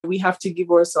We have to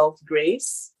give ourselves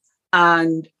grace.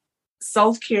 And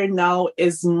self-care now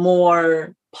is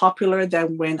more popular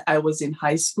than when I was in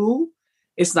high school.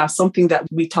 It's not something that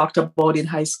we talked about in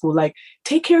high school, like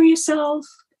take care of yourself,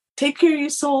 take care of your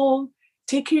soul,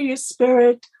 take care of your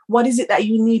spirit. What is it that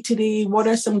you need today? What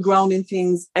are some grounding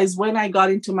things? As when I got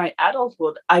into my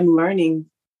adulthood, I'm learning.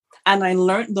 And I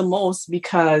learned the most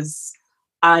because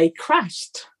I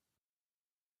crashed.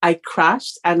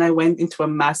 And I went into a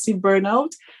massive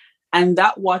burnout. And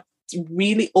that what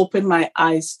really opened my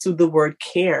eyes to the word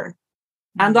care.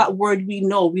 And that word we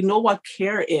know what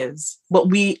care is, but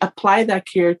we apply that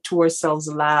care to ourselves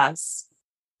last.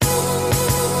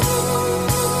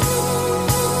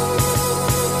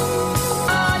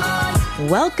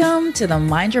 Welcome to the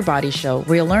Mind Your Body Show,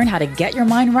 where you'll learn how to get your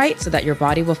mind right so that your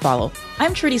body will follow.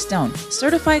 I'm Trudy Stone,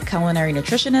 certified culinary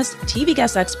nutritionist, TV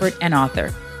guest expert, and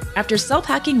author. After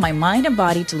self-hacking my mind and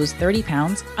body to lose 30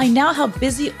 pounds, I now help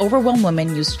busy, overwhelmed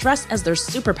women use stress as their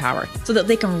superpower so that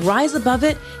they can rise above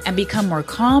it and become more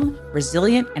calm,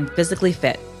 resilient, and physically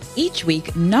fit. Each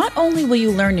week, not only will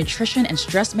you learn nutrition and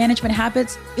stress management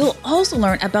habits, you'll also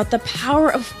learn about the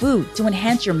power of food to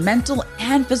enhance your mental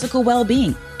and physical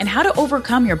well-being and how to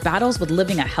overcome your battles with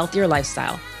living a healthier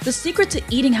lifestyle. The secret to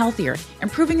eating healthier,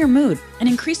 improving your mood, and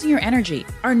increasing your energy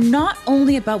are not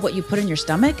only about what you put in your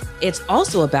stomach, it's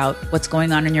also about what's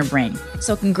going on in your brain.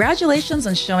 So congratulations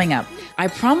on showing up. I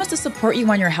promise to support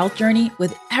you on your health journey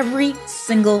with every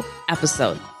single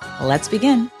episode. Let's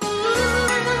begin.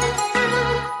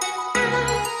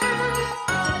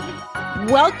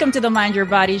 Welcome to the Mind Your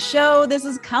Body Show. This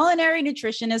is culinary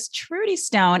nutritionist Trudy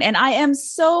Stone, and I am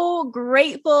so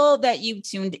grateful that you've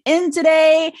tuned in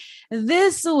today.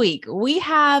 This week, we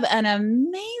have an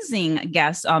amazing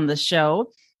guest on the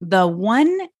show, the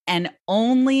one and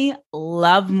only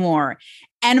Lovemore.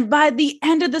 And by the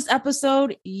end of this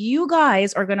episode, you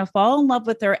guys are going to fall in love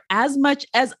with her as much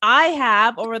as I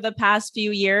have over the past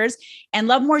few years. And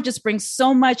Lovemore just brings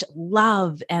so much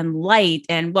love and light.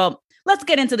 And well, let's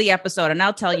get into the episode and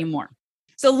I'll tell you more.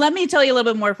 So let me tell you a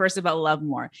little bit more first about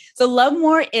Lovemore. So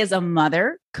Lovemore is a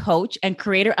mother, coach, and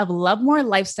creator of Lovemore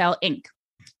Lifestyle, Inc.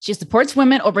 She supports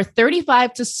women over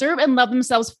 35 to serve and love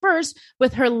themselves first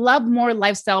with her Lovemore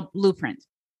Lifestyle Blueprint.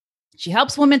 She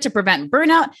helps women to prevent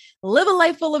burnout, live a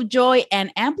life full of joy,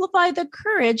 and amplify the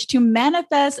courage to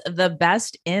manifest the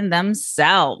best in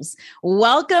themselves.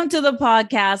 Welcome to the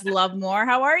podcast, Lovemore.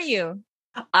 How are you?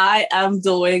 I am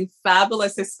doing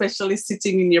fabulous, especially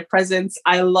sitting in your presence.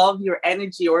 I love your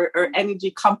energy, or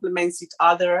energy complements each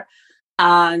other.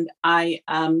 And I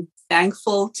am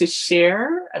thankful to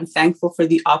share. I'm thankful for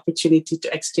the opportunity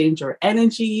to exchange your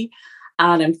energy.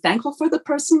 And I'm thankful for the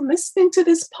person listening to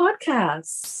this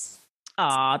podcast.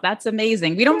 Oh, that's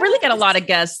amazing. We don't really get a lot of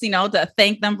guests, to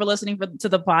thank them for listening to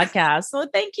the podcast. So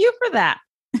thank you for that.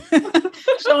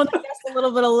 Showing the guests a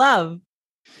little bit of love.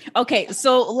 Okay,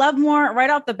 so Lovemore, right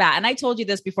off the bat, and I told you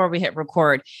this before we hit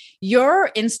record,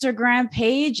 your Instagram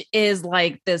page is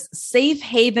like this safe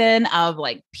haven of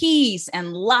like peace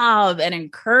and love and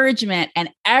encouragement. And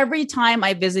every time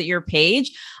I visit your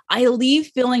page, I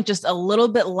leave feeling just a little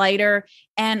bit lighter.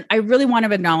 And I really want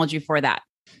to acknowledge you for that.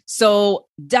 So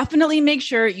definitely make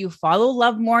sure you follow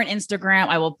Lovemore on Instagram.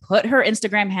 I will put her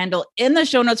Instagram handle in the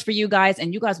show notes for you guys,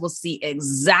 and you guys will see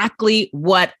exactly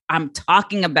what I'm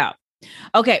talking about.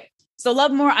 Okay, so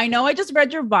Lovemore, I know I just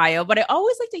read your bio, but I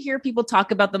always like to hear people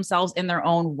talk about themselves in their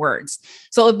own words.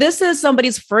 So if this is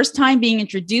somebody's first time being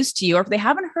introduced to you, or if they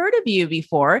haven't heard of you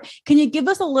before, can you give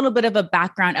us a little bit of a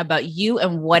background about you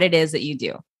and what it is that you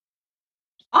do?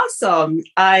 Awesome.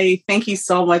 I thank you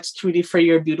so much, Trudy, for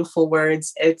your beautiful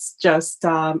words. It's just,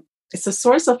 it's a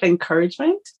source of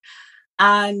encouragement.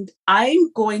 And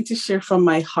I'm going to share from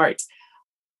my heart.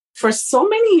 For so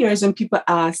many years, when people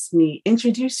ask me,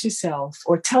 introduce yourself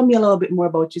or tell me a little bit more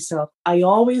about yourself, I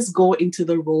always go into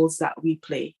the roles that we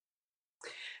play.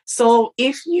 So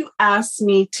if you ask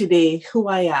me today who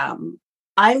I am,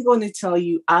 I'm going to tell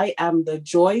you I am the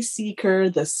joy seeker,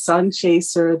 the sun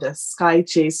chaser, the sky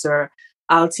chaser.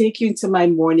 I'll take you into my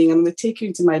morning. I'm going to take you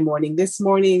into my morning. This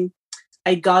morning,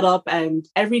 I got up, and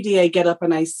every day I get up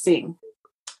and I sing.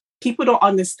 People don't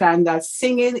understand that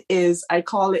singing is, I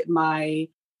call it my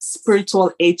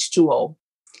spiritual H2O.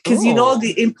 Because you know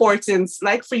the importance,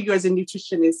 like for you as a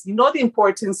nutritionist, you know the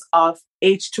importance of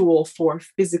H2O for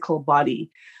physical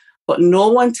body. But no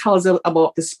one tells us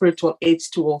about the spiritual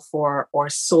H2O for our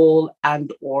soul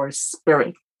and our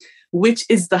spirit, which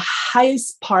is the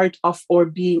highest part of our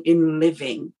being in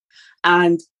living.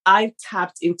 And I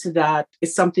tapped into that.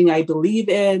 It's something I believe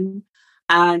in.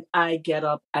 And I get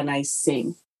up and I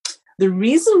sing. The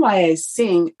reason why I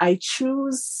sing, I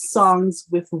choose songs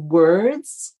with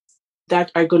words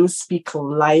that are going to speak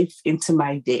life into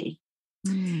my day.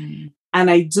 Mm. And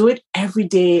I do it every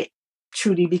day,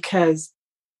 Trudy, because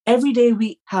every day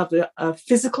we have a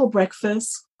physical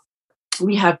breakfast.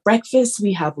 We have breakfast,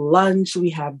 we have lunch,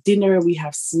 we have dinner, we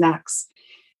have snacks.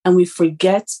 And we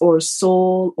forget our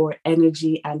soul, our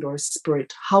energy, and our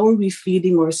spirit. How are we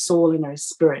feeding our soul and our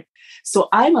spirit? So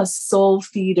I'm a soul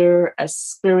feeder, a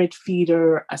spirit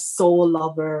feeder, a soul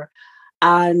lover.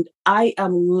 And I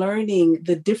am learning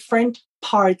the different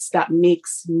parts that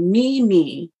makes me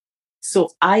me, so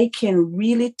I can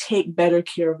really take better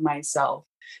care of myself.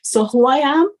 So who I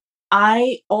am,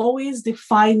 I always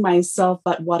define myself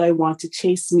by what I want to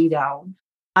chase me down.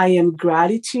 I am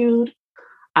gratitude.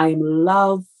 I am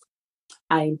love.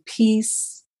 I am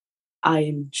peace. I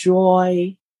am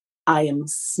joy. I am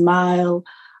smile.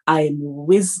 I am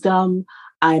wisdom.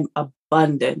 I am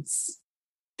abundance.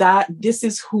 This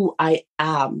is who I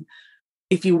am.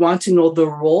 If you want to know the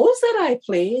roles that I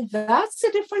play, that's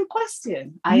a different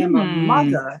question. I am a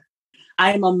mother.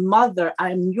 I am a mother.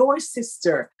 I'm your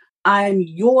sister. I'm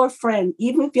your friend.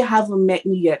 Even if you haven't met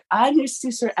me yet, I'm your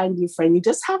sister and your friend. You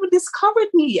just haven't discovered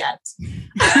me yet.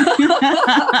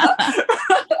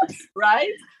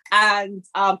 Right? And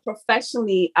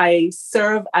professionally, I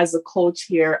serve as a coach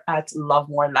here at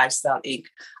Lovemore Lifestyle Inc.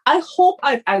 I hope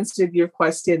I've answered your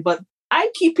question, but I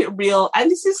keep it real,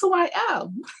 and this is who I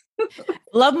am.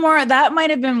 Lovemore, that might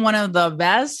have been one of the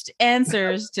best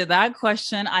answers to that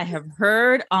question I have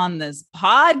heard on this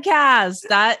podcast.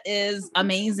 That is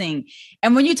amazing.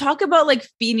 And when you talk about like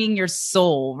feeding your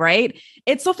soul, right?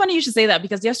 It's so funny you should say that,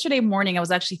 because yesterday morning I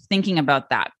was actually thinking about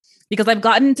that, because I've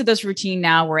gotten into this routine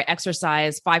now where I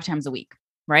exercise 5 times a week,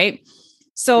 right?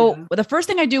 So the first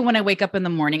thing I do when I wake up in the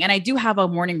morning, and I do have a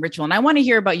morning ritual, and I want to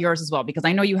hear about yours as well, because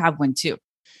I know you have one too.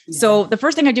 So the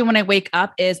first thing I do when I wake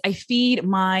up is I feed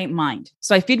my mind.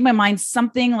 So I feed my mind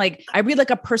something like, I read like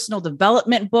a personal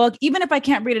development book. Even if I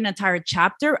can't read an entire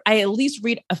chapter, I at least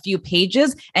read a few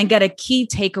pages and get a key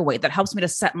takeaway that helps me to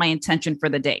set my intention for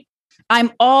the day.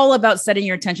 I'm all about setting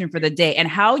your intention for the day, and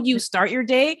how you start your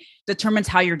day determines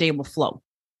how your day will flow.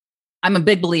 I'm a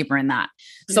big believer in that.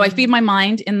 So I feed my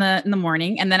mind in the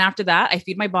morning, and then after that, I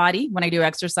feed my body when I do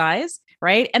exercise,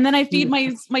 right? And then I feed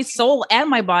my soul and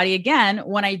my body again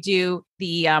when I do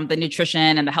the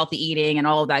nutrition and the healthy eating and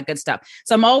all of that good stuff.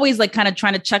 So I'm always like kind of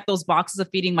trying to check those boxes of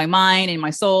feeding my mind and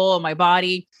my soul and my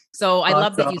body. So I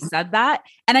love that you said that.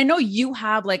 And I know you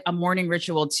have like a morning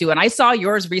ritual too. And I saw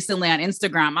yours recently on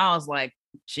Instagram. I was like,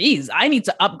 geez, I need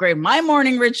to upgrade my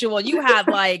morning ritual. You had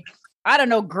like, I don't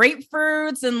know,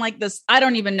 grapefruits and like this, I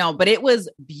don't even know, but it was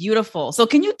beautiful. So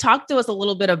can you talk to us a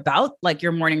little bit about like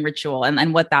your morning ritual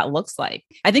and what that looks like?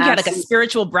 I think you had like a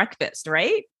spiritual breakfast,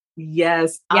 right?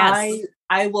 Yes.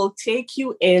 I will take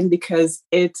you in because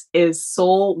it is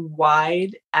so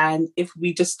wide. And if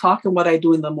we just talk on what I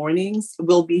do in the mornings,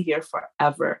 we'll be here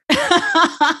forever.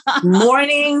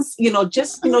 Mornings,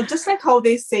 just like how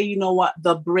they say, what,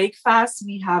 the break fast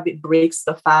we have, it breaks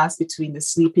the fast between the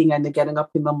sleeping and the getting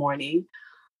up in the morning.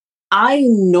 I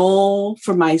know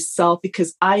for myself,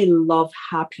 because I love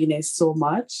happiness so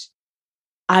much.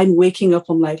 I'm waking up,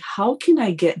 I'm like, how can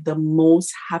I get the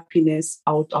most happiness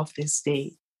out of this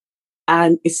day?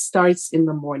 And it starts in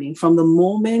the morning. From the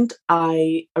moment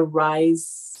I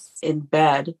arise in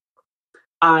bed,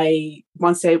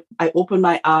 once I open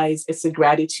my eyes, it's a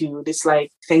gratitude. It's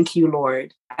like, thank you,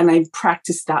 Lord. And I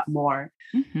practice that more.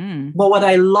 Mm-hmm. But what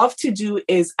I love to do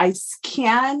is I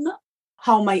scan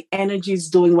how my energy is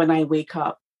doing when I wake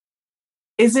up.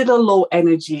 Is it a low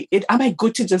energy? Am I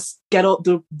good to just get out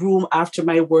the room after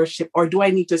my worship, or do I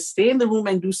need to stay in the room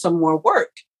and do some more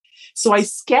work? So I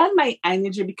scan my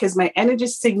energy, because my energy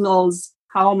signals,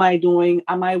 how am I doing?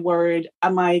 Am I worried?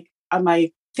 Am I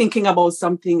thinking about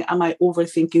something? Am I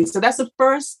overthinking? So that's the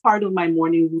first part of my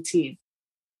morning routine.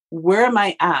 Where am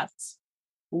I at?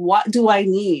 What do I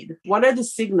need? What are the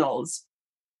signals?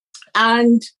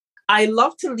 And I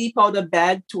love to leap out of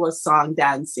bed to a song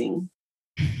dancing.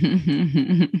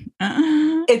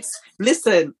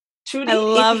 Listen, Trudy, I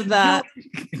love that.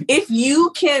 If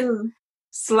you can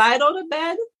slide out of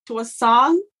bed to a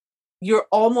song, you're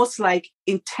almost like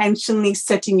intentionally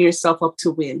setting yourself up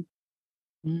to win.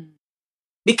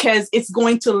 Because it's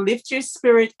going to lift your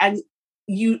spirit, and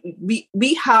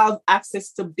we have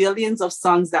access to billions of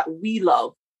songs that we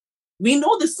love. We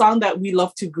know the song that we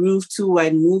love to groove to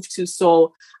and move to.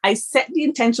 So I set the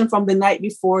intention from the night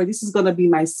before. This is going to be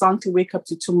my song to wake up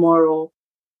to tomorrow.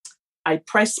 I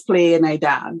press play and I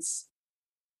dance.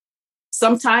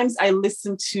 Sometimes I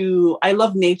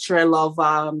love nature. I love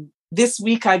this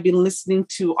week I've been listening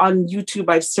to on YouTube.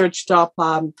 I've searched up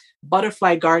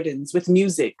butterfly gardens with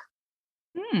music.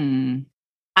 Hmm.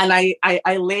 And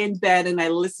I lay in bed and I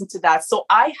listen to that. So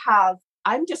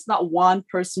I'm just not one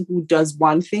person who does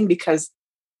one thing because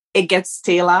it gets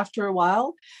stale after a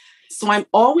while. So I'm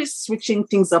always switching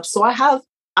things up. So I have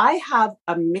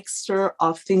a mixture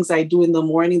of things I do in the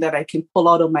morning that I can pull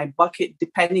out of my bucket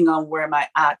depending on where I'm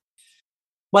at.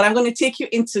 But I'm going to take you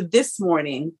into this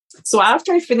morning. So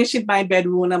after I finish in my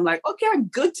bedroom, I'm like, okay, I'm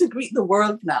good to greet the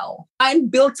world now. I'm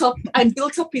built up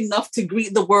enough to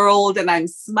greet the world, and I'm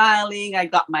smiling. I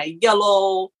got my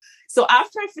yellow. So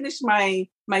after I finish my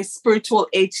spiritual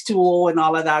H2O and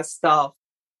all of that stuff,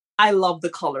 I love the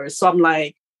colors. So I'm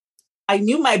like, I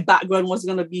knew my background was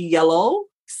going to be yellow.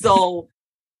 So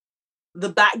the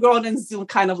background in Zoom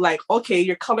kind of like, okay,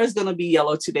 your color is going to be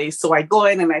yellow today. So I go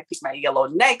in and I pick my yellow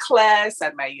necklace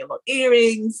and my yellow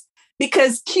earrings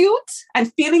because cute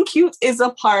and feeling cute is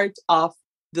a part of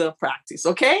the practice.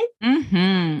 Okay.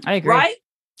 Mm-hmm. I agree. Right?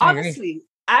 I Honestly, agree.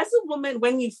 as a woman,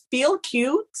 when you feel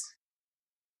cute,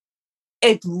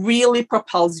 it really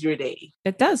propels your day.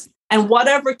 It does. And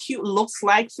whatever cute looks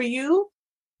like for you,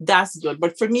 that's good.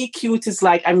 But for me, cute is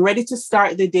like, I'm ready to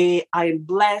start the day. I'm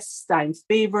blessed. I'm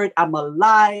favored. I'm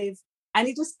alive. And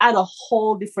it just add a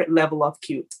whole different level of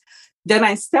cute. Then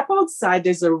I step outside.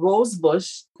 There's a rose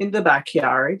bush in the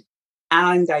backyard.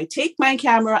 And I take my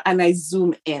camera and I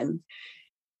zoom in.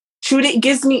 Truly, it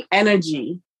gives me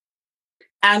energy.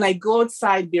 And I go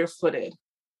outside barefooted.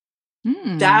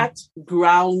 That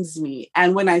grounds me.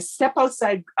 And when I step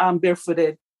outside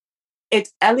barefooted, it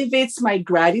elevates my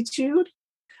gratitude.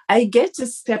 I get to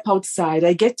step outside.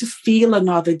 I get to feel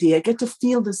another day. I get to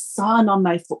feel the sun on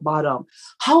my foot bottom.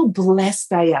 How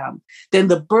blessed I am. Then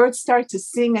the birds start to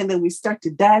sing and then we start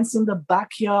to dance in the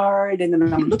backyard. And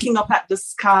then I'm looking up at the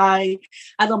sky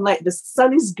and I'm like, the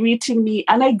sun is greeting me.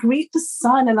 And I greet the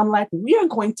sun and I'm like, we are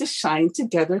going to shine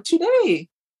together today.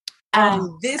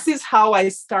 And this is how I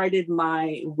started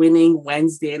my Winning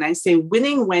Wednesday. And I say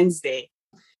Winning Wednesday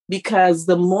because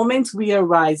the moment we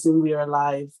arise and we are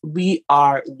alive, we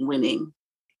are winning.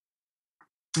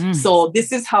 So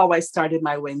this is how I started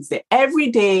my Wednesday. Every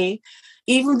day,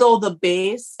 even though the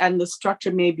base and the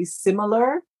structure may be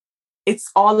similar,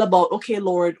 it's all about, okay,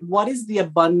 Lord, what is the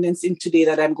abundance in today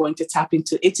that I'm going to tap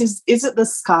into? Is it the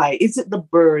sky? Is it the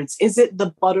birds? Is it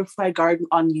the butterfly garden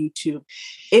on YouTube?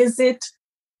 Is it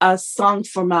a song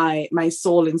for my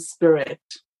soul and spirit?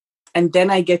 And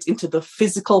then I get into the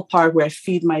physical part where I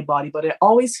feed my body, but I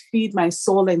always feed my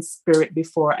soul and spirit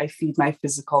before I feed my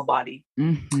physical body.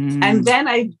 Mm-hmm. And then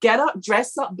I get up,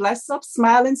 dress up, bless up,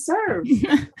 smile, and serve.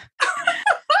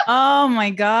 Oh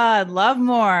my God.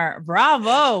 Lovemore.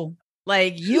 Bravo.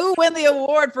 Like you win the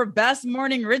award for best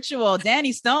morning ritual.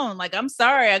 Danny Stone. Like, I'm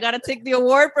sorry. I got to take the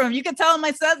award from him. You can tell him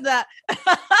I said that.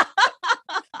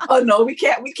 Oh no, we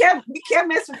can't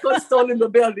mess with Coach Stone in the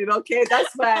building. Okay.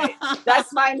 That's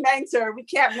my mentor. We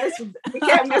can't mess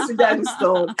with Danny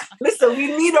Stone. Listen,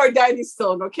 we need our Danny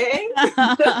Stone. Okay.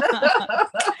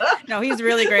 No, he's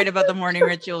really great about the morning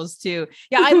rituals too.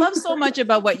 Yeah. I love so much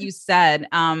about what you said.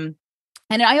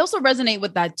 And I also resonate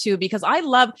with that too, because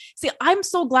I'm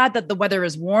so glad that the weather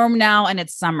is warm now and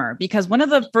it's summer, because one of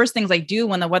the first things I do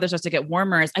when the weather starts to get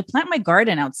warmer is I plant my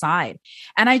garden outside.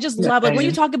 And I just love, like when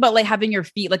you talk about like having your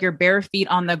feet, like your bare feet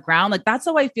on the ground, like that's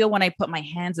how I feel when I put my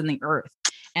hands in the earth.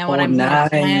 And when I'm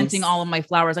planting all of my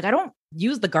flowers, like I don't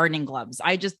use the gardening gloves.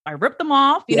 I rip them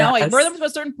off, I wear them to a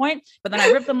certain point, but then I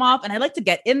rip them off and I like to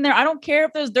get in there. I don't care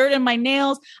if there's dirt in my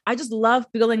nails. I just love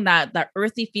feeling that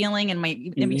earthy feeling in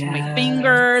between my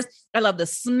fingers. I love the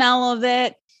smell of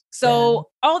it. So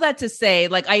all that to say,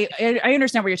 like, I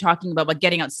understand what you're talking about, like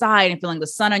getting outside and feeling the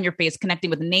sun on your face, connecting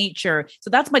with nature. So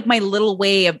that's like my little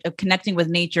way of connecting with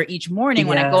nature each morning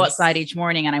when I go outside each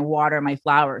morning and I water my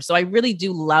flowers. So I really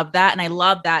do love that. And I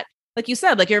love that, like you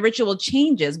said, like your ritual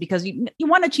changes because you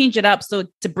want to change it up so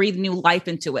to breathe new life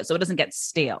into it so it doesn't get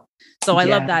stale. So I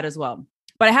love that as well.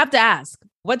 But I have to ask,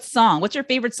 what's your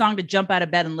favorite song to jump out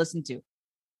of bed and listen to?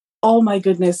 Oh my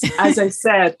goodness. As I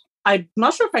said, I'm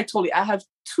not sure if I told you, I have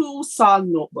 2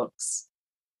 song notebooks.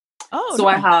 Oh, so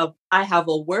no. I have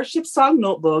a worship song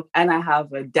notebook and I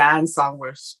have a dance song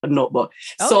notebook.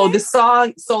 Okay.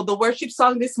 So the worship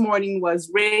song this morning was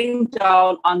Rain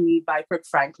Down on Me by Kirk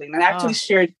Franklin. And I actually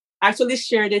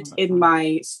shared it in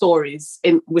my stories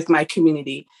with my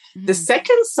community. Mm-hmm. The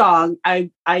second song,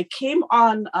 I came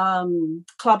on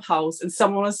Clubhouse and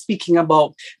someone was speaking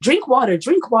about drink water,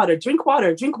 drink water, drink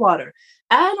water, drink water.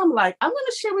 And I'm like, I'm going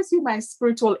to share with you my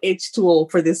spiritual H2O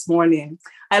for this morning.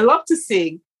 I love to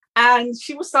sing. And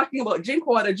she was talking about drink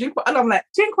water. And I'm like,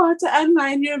 drink water and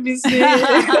mind your business.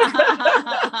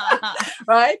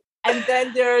 Right? And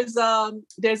then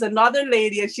there's another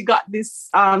lady, and she got this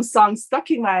song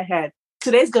stuck in my head.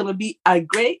 Today's gonna be a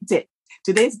great day.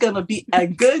 Today's gonna be a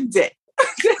good day.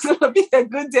 It's gonna be a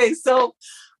good day. So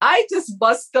I just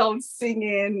bust out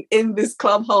singing in this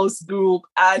clubhouse group,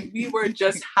 and we were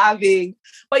just having.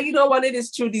 But you know what it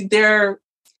is, Trudy? Their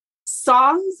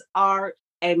songs are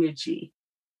energy.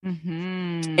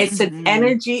 Mm-hmm. It's an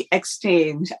energy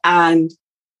exchange, and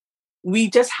we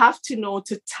just have to know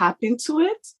to tap into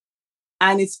it.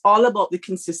 And it's all about the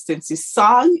consistency.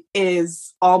 Song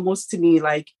is almost to me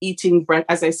like eating,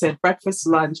 as I said, breakfast,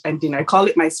 lunch, and dinner. I call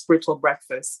it my spiritual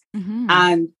breakfast. Mm-hmm.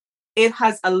 And it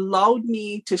has allowed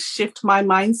me to shift my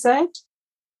mindset.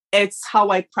 It's how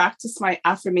I practice my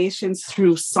affirmations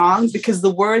through songs, because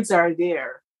the words are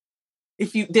there.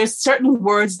 There's certain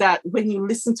words that when you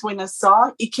listen to in a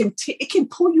song, it can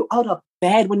pull you out of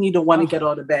bed when you don't want to get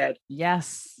out of bed.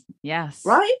 Yes.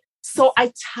 Right? So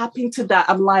I tap into that.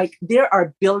 I'm like, there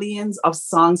are billions of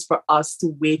songs for us to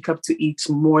wake up to each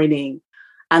morning.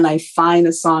 And I find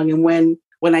a song. And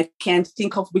when I can't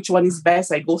think of which one is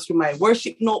best, I go through my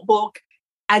worship notebook,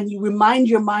 and you remind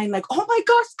your mind like, oh my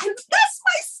gosh, that's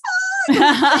my song.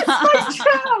 That's my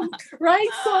jam. Right?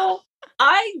 So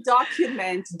I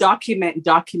document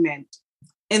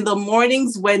in the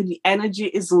mornings when the energy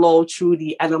is low,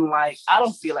 Trudy. And I'm like, I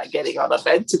don't feel like getting out of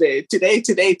bed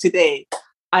today.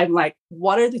 I'm like,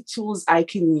 what are the tools I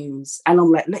can use? And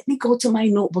I'm like, let me go to my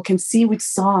notebook and see which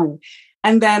song.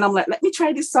 And then I'm like, let me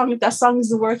try this song. If that song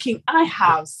isn't working, I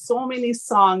have so many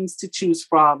songs to choose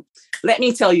from. Let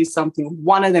me tell you something.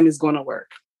 One of them is going to work.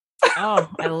 Oh,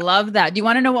 I love that. Do you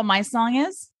want to know what my song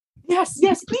is? Yes,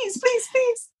 please.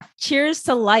 Cheers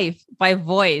to Life by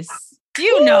Voice.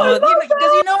 You know, because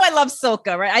you know I love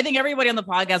soca, right? I think everybody on the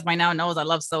podcast by now knows I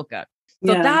love soca.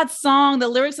 So that song, the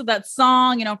lyrics of that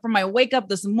song, you know, from my wake up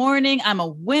this morning, I'm a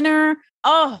winner.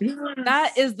 Oh,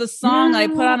 that is the song I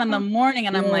put on in the morning.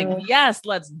 And I'm like, yes,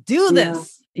 let's do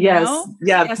this. Yes.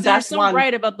 That's so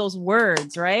right about those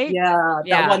words, right?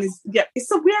 That one is,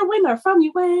 it's a we're winner from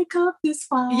you wake up this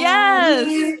morning.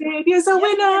 Yes. Here's a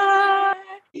winner.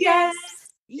 Yes.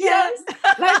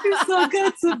 Life is so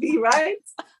good to be, right?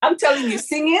 I'm telling you,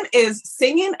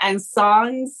 singing and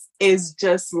songs is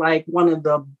just like one of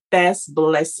the best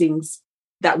blessings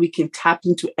that we can tap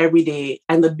into every day.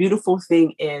 And the beautiful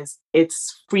thing is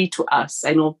it's free to us.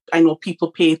 I know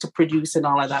people pay to produce and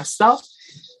all of that stuff,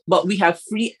 but we have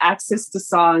free access to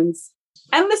songs.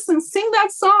 And listen, sing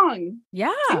that song.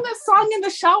 Yeah. Sing that song in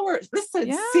the shower.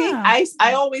 Listen, sing.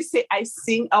 I always say I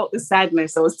sing out the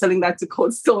sadness. I was telling that to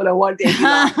Coach Stoner one day.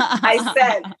 I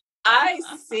said, I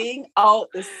sing out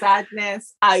the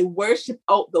sadness. I worship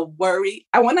out the worry.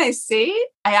 And when I say it,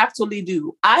 I actually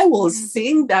do. I will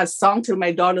sing that song till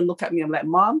my daughter look at me. I'm like,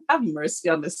 Mom, have mercy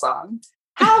on the song.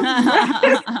 Have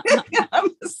mercy on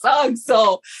the song.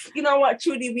 So, you know what,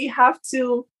 Trudy, we have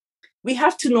to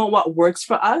know what works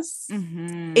for us.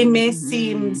 Mm-hmm. It may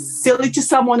seem silly to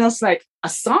someone else, like a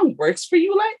song works for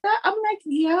you like that. I'm like,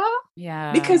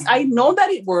 yeah, because I know that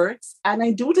it works, and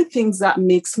I do the things that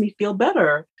makes me feel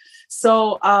better.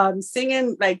 So,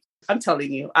 singing, like I'm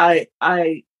telling you,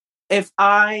 if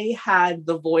I had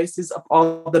the voices of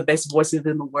all the best voices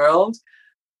in the world,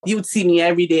 you would see me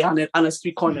every day on a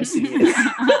street corner singing.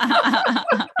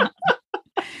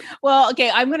 Well, okay,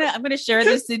 I'm gonna share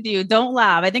this with you. Don't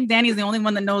laugh. I think Danny's the only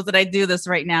one that knows that I do this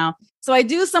right now. So I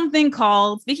do something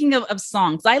called, speaking of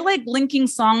songs, I like linking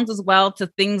songs as well to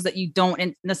things that you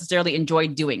don't necessarily enjoy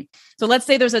doing. So let's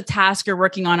say there's a task you're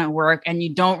working on at work and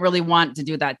you don't really want to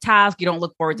do that task. You don't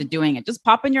look forward to doing it. Just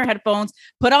pop in your headphones,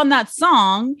 put on that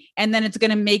song, and then it's going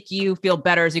to make you feel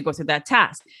better as you go through that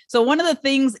task. So one of the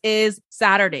things is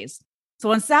Saturdays.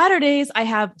 So on Saturdays, I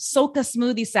have Soca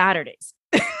Smoothie Saturdays.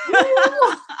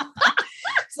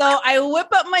 So I whip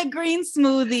up my green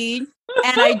smoothie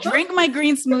and I drink my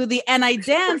green smoothie and I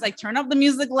dance. I turn up the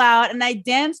music loud and I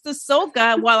dance to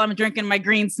soca while I'm drinking my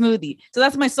green smoothie. So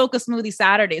that's my Soca Smoothie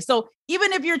Saturday. So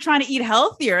even if you're trying to eat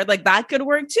healthier, like that could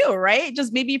work too, right?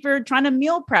 Just maybe if you're trying to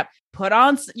meal prep, put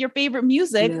on your favorite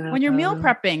music when you're meal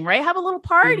prepping, right? Have a little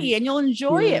party and you'll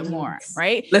enjoy it more,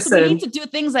 right? Listen. So we need to do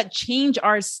things that change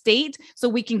our state so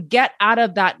we can get out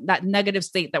of that negative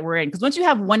state that we're in. Because once you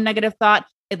have one negative thought,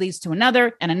 it leads to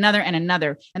another and another and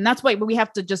another. And that's why we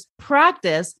have to just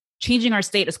practice changing our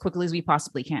state as quickly as we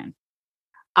possibly can.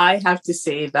 I have to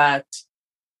say that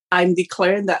I'm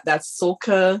declaring that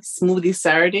Soca Smoothie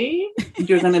Saturday,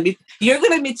 you're gonna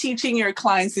be teaching your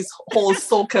clients this whole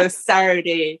Soca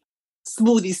Saturday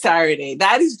smoothie Saturday.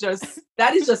 That is just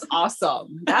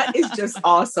awesome. That is just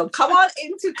awesome.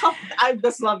 I'm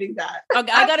just loving that.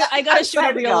 Okay, I gotta shoot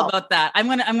a reel about that. I'm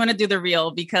gonna do the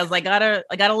reel because I gotta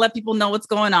let people know what's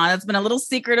going on. It's been a little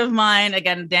secret of mine.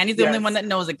 Again, Danny's the only one that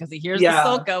knows it because he hears the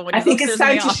soca when I think it's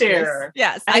time to share.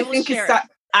 Yes, I will share.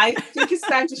 I think it's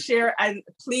time to share, and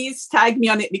please tag me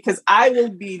on it because I will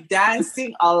be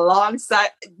dancing alongside.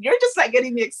 You're just like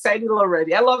getting me excited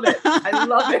already. I love it. I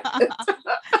love it.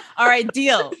 All right,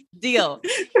 deal.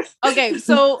 Okay,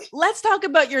 so let's talk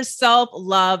about your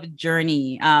self-love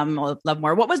journey.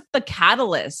 Lovemore, what was the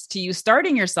catalyst to you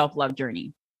starting your self-love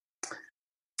journey?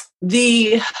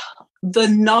 The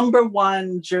number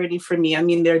one journey for me. I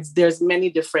mean, there's many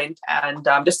different, and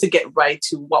just to get right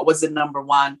to what was the number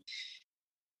one.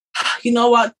 You know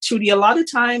what, Trudy, a lot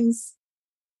of times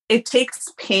it takes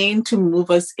pain to move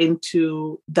us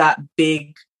into that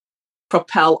big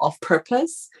propel of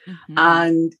purpose. Mm-hmm.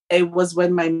 And it was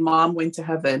when my mom went to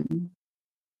heaven.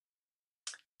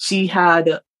 She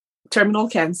had terminal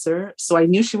cancer. So I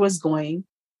knew she was going.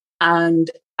 And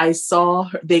I saw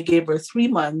her, they gave her 3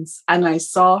 months. And I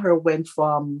saw her went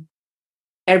from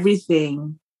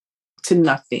everything to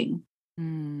nothing.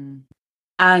 Mm.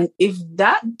 And if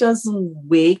that doesn't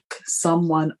wake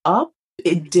someone up,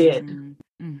 it did.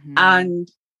 Mm-hmm.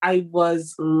 And I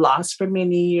was lost for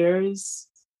many years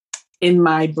in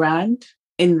my brand,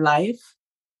 in life.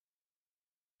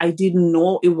 I didn't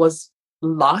know it was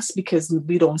lost because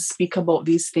we don't speak about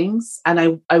these things.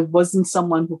 And I wasn't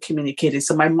someone who communicated.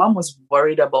 So my mom was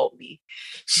worried about me.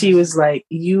 She was like,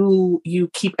 you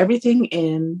keep everything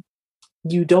in,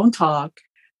 you don't talk.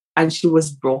 And she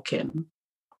was broken.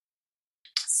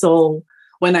 So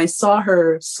when I saw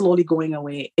her slowly going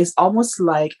away, it's almost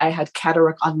like I had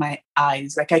cataract on my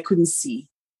eyes. Like I couldn't see.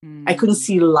 I couldn't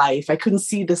see life. I couldn't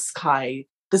see the sky,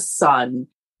 the sun,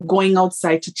 going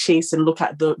outside to chase and look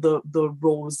at the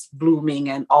rose blooming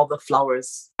and all the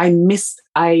flowers. I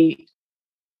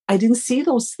didn't see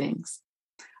those things.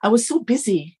 I was so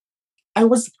busy. I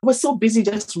was so busy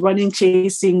just running,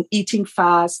 chasing, eating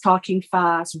fast, talking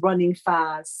fast, running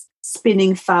fast,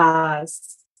 spinning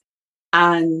fast.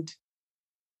 And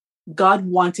God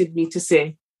wanted me to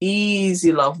say,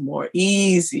 easy, Lovemore,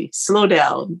 easy, slow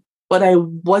down. But I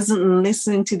wasn't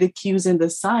listening to the cues and the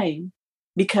sign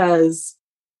because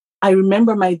I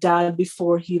remember my dad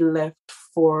before he left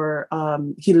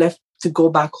to go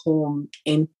back home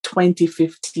in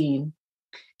 2015.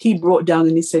 He broke down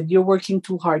and he said, "You're working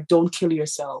too hard. Don't kill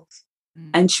yourself." Mm.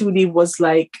 And Trudy was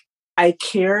like, I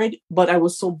cared, but I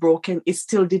was so broken. It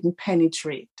still didn't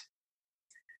penetrate.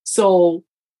 So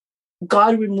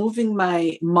God removing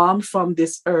my mom from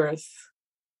this earth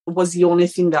was the only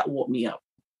thing that woke me up.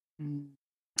 Mm.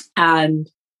 And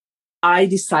I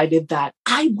decided that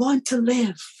I want to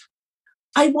live.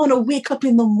 I want to wake up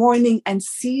in the morning and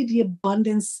see the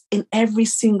abundance in every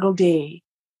single day.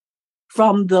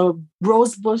 From the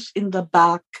rose bush in the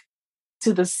back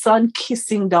to the sun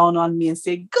kissing down on me and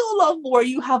say, "Go, Lovemore,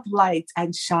 you have light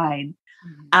and shine."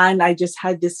 Mm-hmm. And I just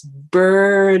had this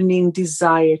burning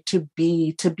desire to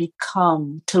be, to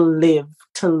become, to live,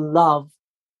 to love,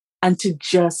 and to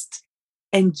just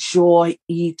enjoy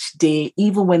each day,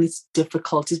 even when it's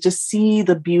difficult, to just see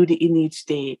the beauty in each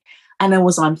day. And I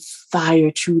was on fire,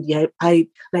 truly. I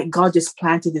like God just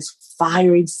planted this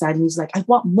fire inside me. He's like, "I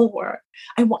want more.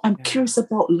 I'm curious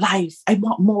about life. I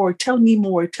want more. Tell me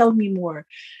more. Tell me more."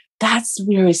 That's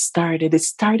where it started. It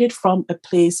started from a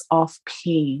place of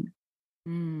pain.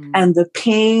 Mm. And the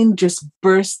pain just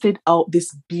bursted out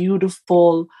this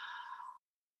beautiful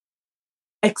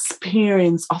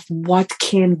experience of what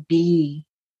can be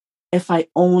if I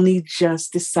only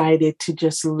just decided to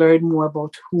just learn more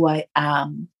about who I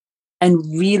am and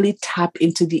really tap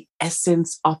into the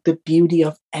essence of the beauty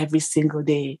of every single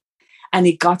day. And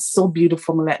it got so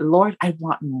beautiful. I'm like, Lord, I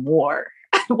want more.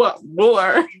 I want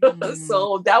more. Mm.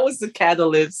 So that was the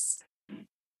catalyst.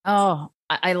 Oh,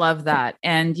 I love that.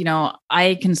 And,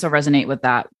 I can so resonate with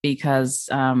that because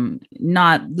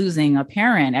not losing a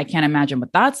parent, I can't imagine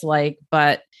what that's like.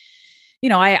 But,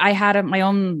 I had my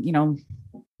own,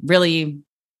 really,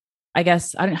 I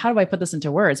guess, how do I put this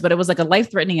into words? But it was like a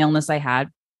life-threatening illness I had.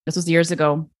 This was years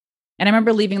ago. And I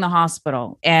remember leaving the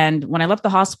hospital. And when I left the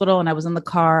hospital and I was in the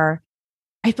car,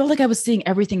 I felt like I was seeing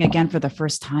everything again for the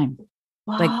first time.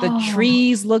 Wow. Like the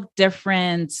trees looked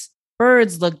different.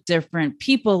 Birds looked different.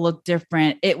 People looked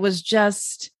different. It was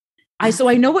just, So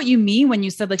I know what you mean when you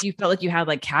said like you felt like you had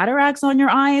like cataracts on your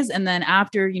eyes. And then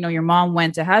after, your mom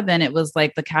went to heaven, it was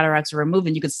like the cataracts were removed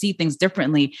and you could see things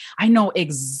differently. I know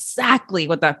exactly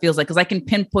what that feels like because I can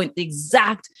pinpoint the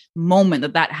exact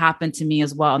moment that happened to me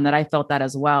as well. And that I felt that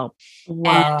as well.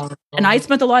 Wow. And I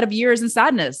spent a lot of years in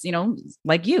sadness,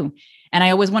 like you. And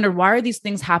I always wondered, why are these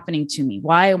things happening to me?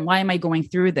 Why am I going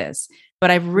through this? But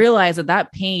I've realized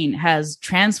that pain has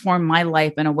transformed my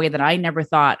life in a way that I never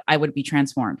thought I would be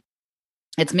transformed.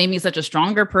 It's made me such a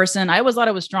stronger person. I always thought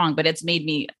I was strong, but it's made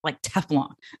me like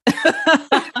Teflon.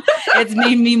 It's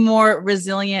made me more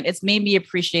resilient. It's made me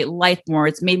appreciate life more.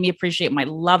 It's made me appreciate my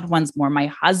loved ones more, my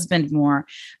husband more,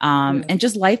 and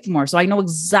just life more. So I know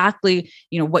exactly,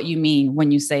 what you mean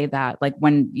when you say that, like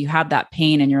when you have that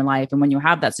pain in your life and when you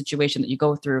have that situation that you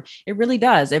go through, it really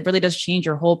does. It really does change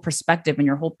your whole perspective and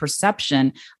your whole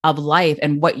perception of life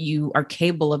and what you are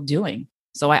capable of doing.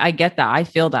 So I get that. I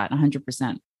feel that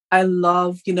 100%. I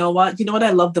love, you know what I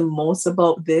love the most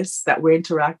about this, that we're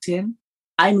interacting?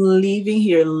 I'm leaving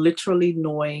here literally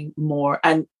knowing more.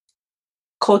 And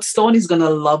Coach Stone is going to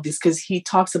love this because he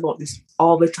talks about this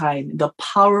all the time, the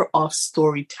power of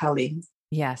storytelling.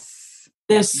 Yes.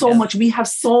 There's so much, we have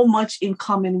so much in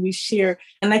common. We share.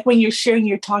 And like when you're sharing,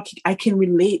 you're talking, I can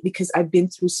relate because I've been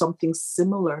through something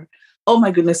similar. Oh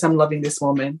my goodness, I'm loving this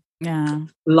moment. Yeah.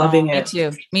 Loving it.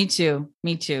 Me too.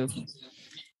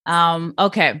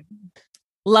 Okay.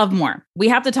 Lovemore. We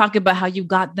have to talk about how you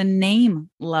got the name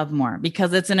Lovemore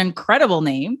because it's an incredible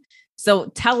name. So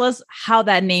tell us how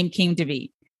that name came to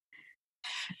be.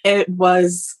 It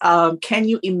was, can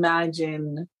you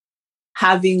imagine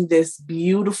having this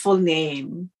beautiful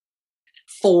name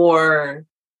for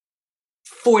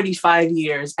 45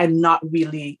 years and not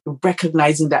really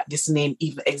recognizing that this name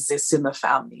even exists in the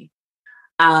family?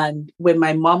 And when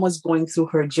my mom was going through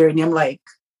her journey, I'm like,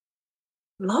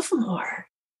 Lovemore.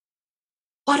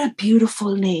 What a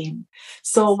beautiful name.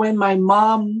 So when my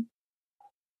mom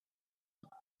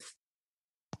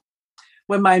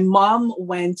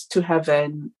went to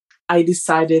heaven, I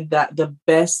decided that the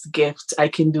best gift I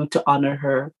can do to honor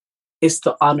her is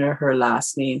to honor her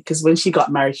last name. Because when she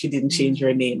got married, she didn't change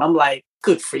her name. I'm like,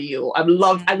 good for you. I'm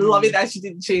loving that she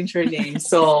didn't change her name.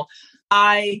 So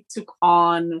I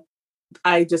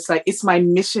just like, it's my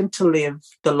mission to live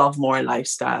the Lovemore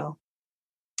lifestyle.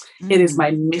 It is my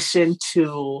mission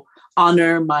to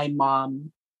honor my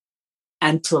mom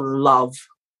and to love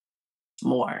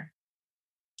more.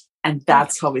 And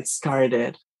that's how it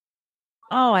started.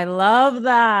 Oh, I love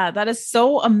that. That is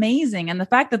so amazing. And the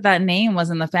fact that name was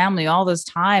in the family all this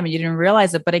time and you didn't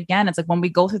realize it. But again, it's like when we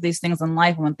go through these things in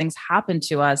life, when things happen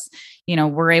to us,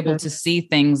 we're able to see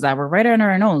things that were right under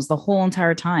our nose the whole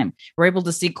entire time. We're able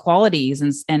to see qualities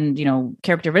and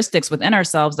characteristics within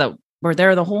ourselves that were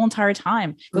there the whole entire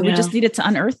time, but we just needed to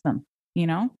unearth them,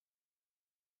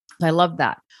 I love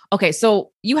that. Okay.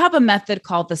 So you have a method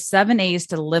called the 7 A's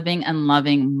to living and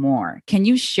loving more. Can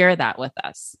you share that with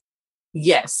us?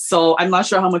 Yes. So I'm not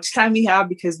sure how much time we have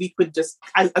because we could just,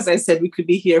 as I said, we could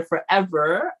be here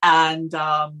forever. And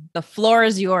the floor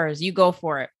is yours. You go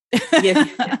for it. Yes.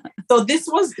 So this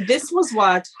was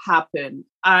what happened.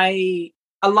 A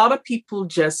lot of people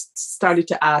just started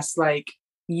to ask, like,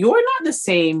 you're not the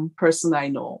same person I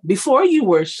know. Before you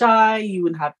were shy, you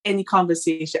wouldn't have any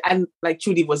conversation. And like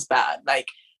Trudy was bad. Like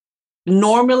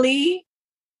normally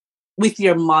with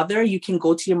your mother, you can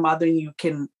go to your mother and you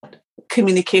can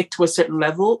communicate to a certain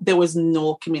level. There was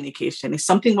no communication. If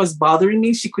something was bothering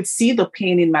me, she could see the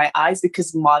pain in my eyes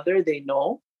because mother, they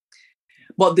know.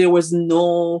 But there was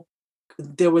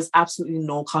absolutely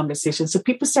no conversation. So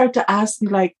people started to ask me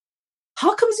like,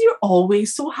 how comes you're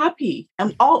always so happy?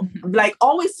 And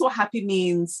always so happy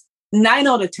means 9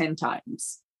 out of 10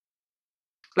 times.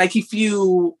 Like if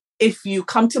you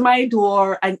come to my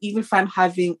door and even if I'm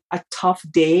having a tough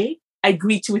day, I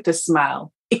greet you with a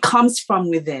smile. It comes from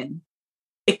within.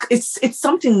 It's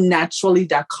something naturally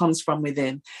that comes from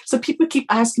within. So people keep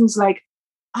asking me like,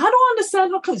 I don't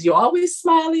understand how comes you're always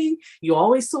smiling, you're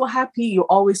always so happy, you're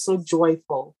always so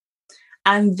joyful.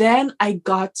 And then I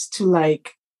got to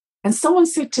and someone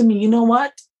said to me, you know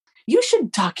what? You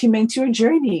should document your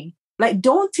journey. Like,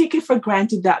 don't take it for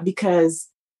granted that because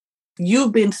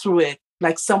you've been through it,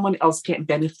 like someone else can't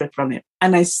benefit from it.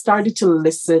 And I started to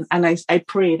listen and I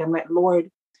prayed. I'm like,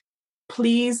 Lord,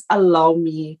 please allow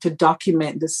me to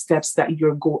document the steps that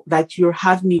you're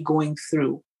have me going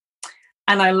through.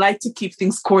 And I like to keep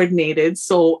things coordinated.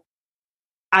 So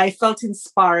I felt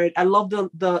inspired. I love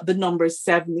the number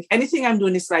 7. If anything I'm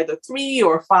doing is either 3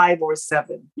 or 5 or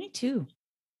 7. Me too.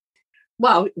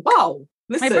 Wow.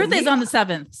 My Listen, birthday's on the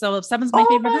 7th. So 7th's my oh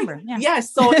favorite my, number. Yeah.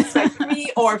 yes. So it's like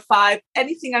 3 or 5.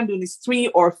 Anything I'm doing is 3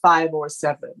 or 5 or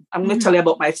 7. I'm going to tell you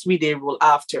about my 3-day rule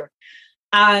after.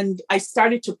 And I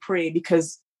started to pray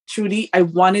because truly I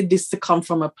wanted this to come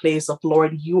from a place of,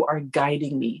 Lord, you are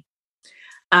guiding me.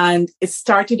 And it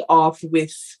started off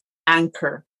with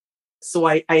anchor. So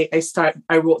I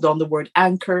wrote down the word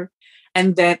anchor,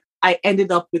 and then I ended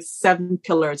up with 7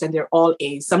 pillars, and they're all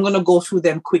A's. So I'm going to go through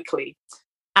them quickly.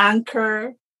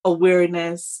 Anchor,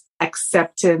 awareness,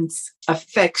 acceptance,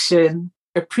 affection,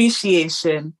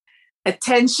 appreciation,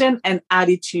 attention, and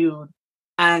attitude.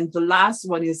 And the last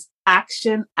one is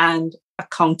action and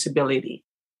accountability.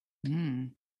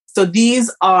 So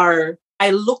these are,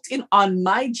 I looked in on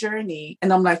my journey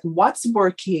and I'm like, what's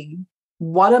working?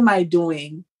 What am I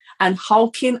doing? And how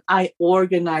can I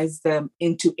organize them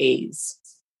into A's?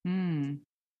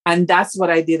 And that's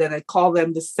what I did. And I call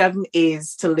them the 7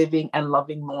 A's to living and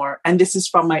loving more. And this is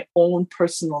from my own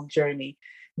personal journey.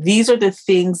 These are the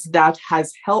things that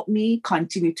has helped me,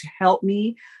 continue to help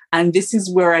me. And this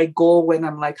is where I go when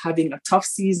I'm like having a tough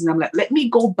season. I'm like, let me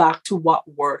go back to what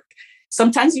worked.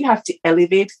 Sometimes you have to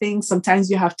elevate things.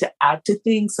 Sometimes you have to add to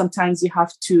things. Sometimes you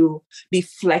have to be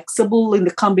flexible in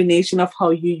the combination of how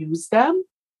you use them.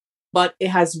 But it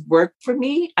has worked for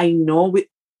me. I know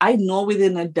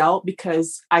within a doubt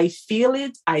because I feel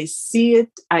it. I see it.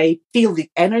 I feel the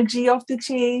energy of the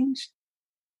change.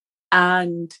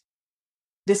 And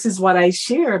this is what I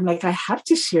share. I'm like, I have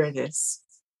to share this.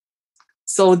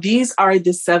 So these are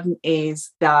the 7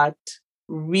 A's that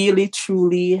really,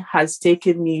 truly has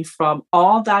taken me from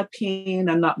all that pain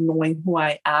and not knowing who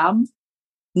I am,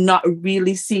 not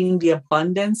really seeing the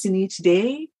abundance in each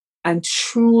day, and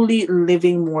truly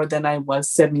living more than I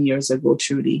was 7 years ago,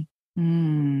 truly.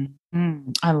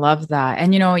 I love that.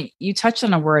 And, you touched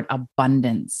on a word,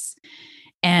 abundance.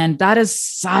 And that is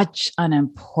such an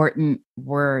important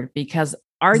word because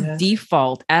our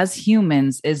default as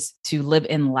humans is to live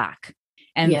in lack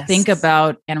and think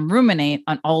about and ruminate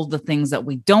on all the things that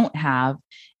we don't have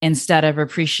instead of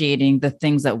appreciating the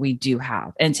things that we do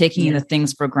have and taking the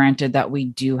things for granted that we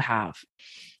do have.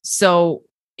 So,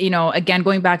 again,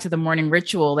 going back to the morning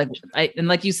ritual,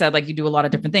 like you said, like you do a lot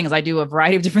of different things. I do a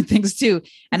variety of different things too.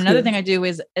 And another thing I do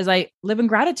is I live in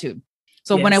gratitude.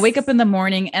 So when I wake up in the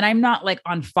morning, and I'm not like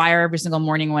on fire every single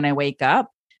morning when I wake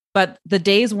up, but the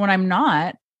days when I'm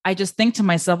not, I just think to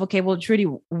myself, okay, well, Trudy,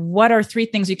 what are 3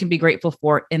 things you can be grateful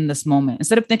for in this moment?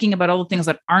 Instead of thinking about all the things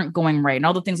that aren't going right and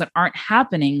all the things that aren't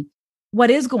happening,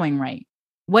 what is going right?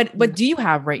 What do you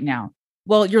have right now?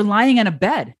 Well, you're lying in a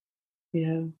bed.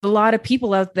 Yeah. A lot of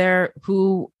people out there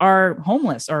who are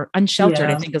homeless or unsheltered,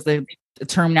 I think is the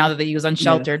term now that they use,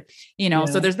 unsheltered,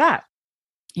 so there's that.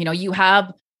 You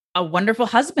have a wonderful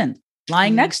husband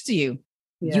lying next to you.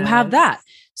 You have that.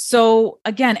 So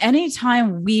again,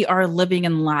 anytime we are living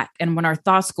in lack and when our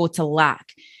thoughts go to lack,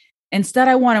 instead,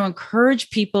 I want to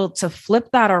encourage people to flip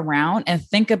that around and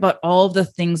think about all the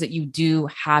things that you do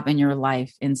have in your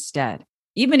life instead.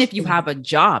 Even if you have a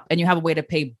job and you have a way to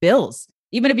pay bills,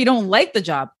 even if you don't like the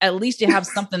job, at least you have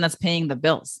something that's paying the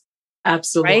bills.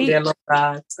 Absolutely. Right? I love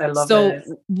that. I love So it.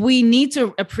 we need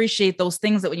to appreciate those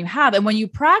things that when you have, and when you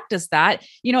practice that,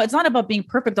 it's not about being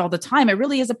perfect all the time. It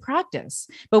really is a practice.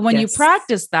 But when you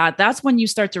practice that, that's when you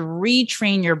start to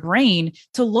retrain your brain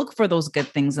to look for those good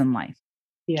things in life.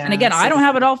 Yeah. And again, I don't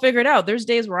have it all figured out. There's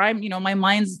days where I'm, my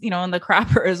mind's, in the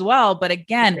crapper as well. But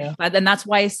again, and that's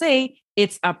why I say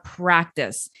it's a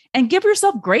practice, and give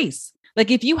yourself grace. Like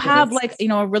if you have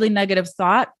a really negative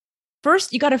thought,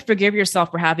 first, you got to forgive yourself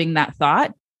for having that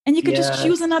thought, and you can just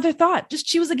choose another thought. Just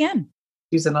choose again.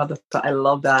 Choose another thought. I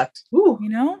love that. Ooh,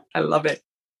 I love it.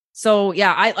 So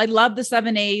yeah, I love the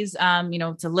 7 A's,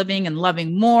 to living and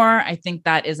loving more. I think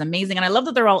that is amazing. And I love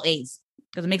that they're all A's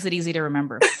because it makes it easy to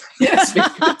remember. Yes.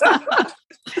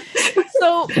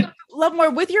 So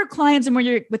Lovemore, with your clients and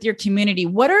with your community,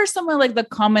 what are some of like the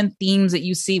common themes that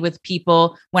you see with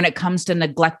people when it comes to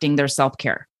neglecting their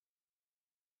self-care?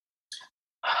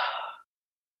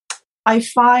 I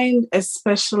find,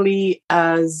 especially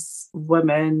as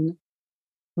women,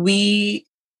 we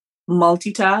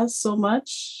multitask so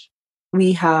much.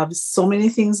 We have so many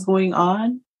things going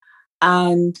on,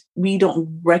 and we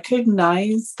don't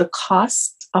recognize the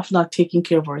cost of not taking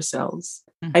care of ourselves.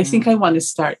 I think I want to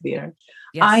start there.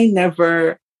 Yes. I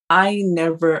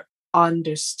never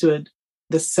understood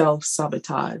the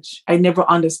self-sabotage. I never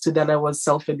understood that I was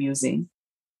self-abusing.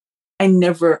 I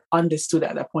never understood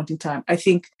at that point in time. I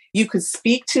think you could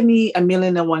speak to me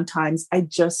 1,000,001 times. I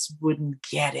just wouldn't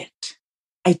get it.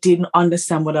 I didn't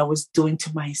understand what I was doing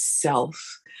to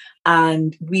myself.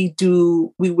 And we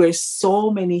wear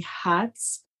so many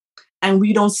hats. And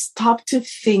we don't stop to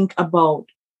think about,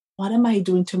 what am I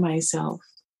doing to myself?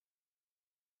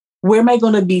 Where am I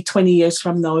going to be 20 years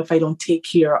from now if I don't take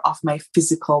care of my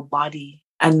physical body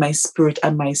and my spirit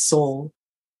and my soul?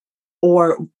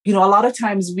 Or, a lot of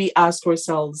times we ask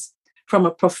ourselves from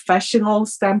a professional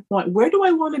standpoint, where do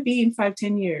I want to be in 5,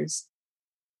 10 years?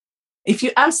 If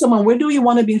you ask someone, where do you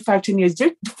want to be in 5, 10 years?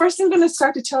 The first thing they're going to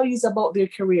start to tell you is about their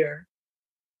career.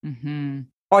 Mm-hmm.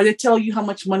 Or they tell you how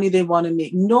much money they want to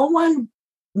make. No one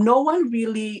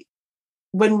really,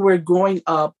 when we're growing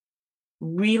up,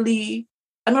 really,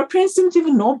 and our parents didn't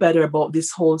even know better about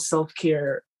this whole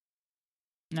self-care.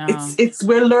 No.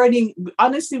 We're learning.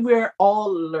 Honestly, we're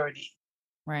all learning.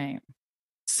 Right.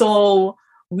 So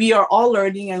we are all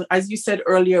learning. And as you said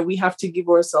earlier, we have to give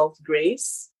ourselves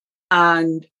grace.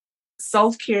 And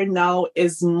self-care now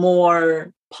is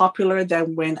more popular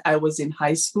than when I was in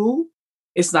high school.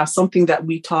 It's not something that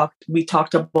we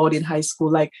talked about in high school.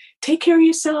 Like, take care of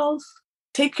yourself,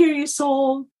 take care of your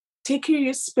soul, take care of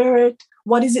your spirit.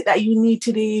 What is it that you need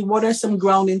today? What are some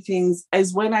grounding things?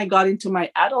 As when I got into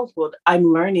my adulthood, I'm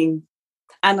learning.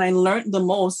 And I learned the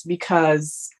most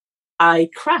because I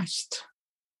crashed.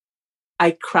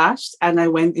 And I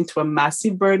went into a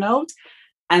massive burnout.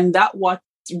 And that what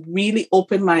really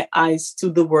opened my eyes to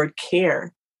the word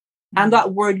care. And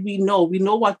that word we know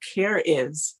what care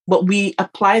is, but we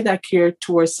apply that care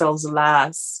to ourselves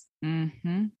last.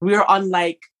 Mm-hmm. We're on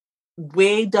like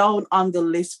way down on the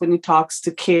list when it talks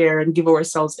to care and give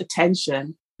ourselves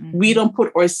attention. Mm-hmm. We don't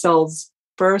put ourselves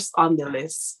first on the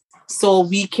list. So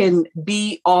we can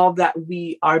be all that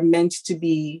we are meant to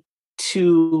be,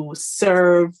 to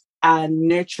serve and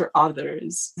nurture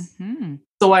others. Mm-hmm.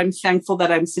 So I'm thankful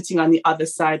that I'm sitting on the other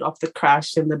side of the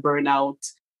crash and the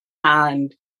burnout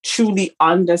and truly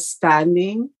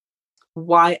understanding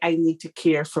why I need to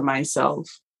care for myself.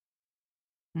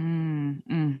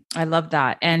 I love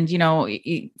that. And,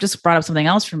 you just brought up something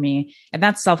else for me, and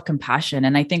that's self-compassion.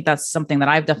 And I think that's something that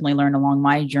I've definitely learned along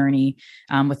my journey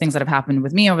with things that have happened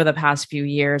with me over the past few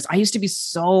years. I used to be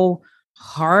so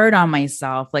hard on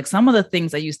myself. Like some of the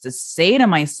things I used to say to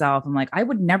myself, I'm like, I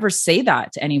would never say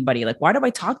that to anybody. Like, why do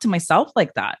I talk to myself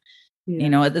like that?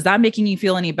 Yeah. Is that making you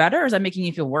feel any better, or is that making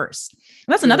you feel worse?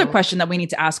 And that's another question that we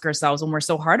need to ask ourselves when we're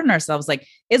so hard on ourselves. Like,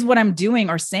 is what I'm doing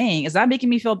or saying, is that making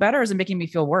me feel better, or is it making me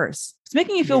feel worse? If it's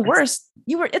making you feel worse,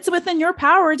 it's within your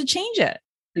power to change it.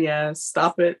 Yeah,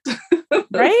 stop it.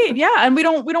 Right? Yeah. And we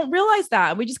don't realize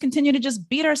that. We just continue to just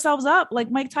beat ourselves up like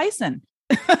Mike Tyson.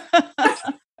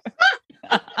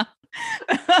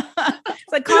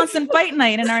 It's like constant fight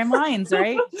night in our minds,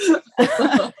 right?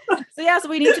 So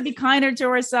we need to be kinder to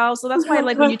ourselves. So that's why,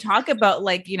 like, when you talk about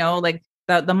like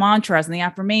the mantras and the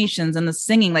affirmations and the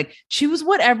singing, like, choose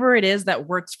whatever it is that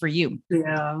works for you.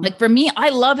 Yeah. Like for me, I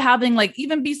love having like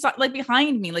even be like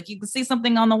behind me, like you can see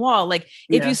something on the wall. Like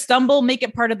if you stumble, make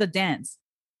it part of the dance.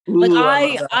 Like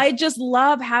I just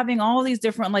love having all these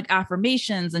different like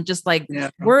affirmations and just like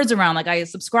words around. Like I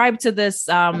subscribe to this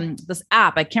this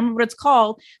app. I can't remember what it's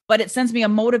called, but it sends me a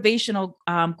motivational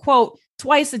quote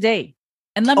twice a day.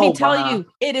 And let me tell you,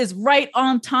 it is right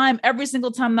on time. Every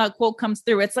single time that quote comes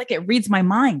through, it's like it reads my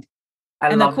mind.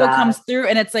 And the quote comes through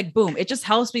and it's like, boom, it just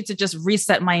helps me to just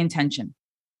reset my intention.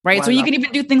 Right. So you can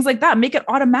even do things like that, make it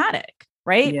automatic.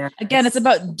 Right. Yes. Again, it's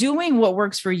about doing what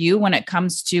works for you when it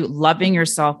comes to loving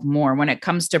yourself more, when it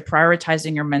comes to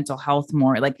prioritizing your mental health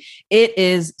more. Like it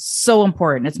is so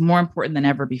important. It's more important than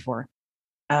ever before.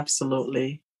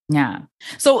 Absolutely. Yeah.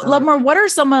 So Lovemore, what are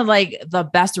some of like the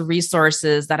best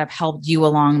resources that have helped you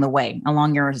along the way,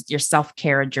 along your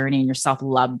self-care journey and your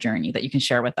self-love journey that you can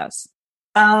share with us?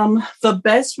 The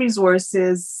best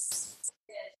resources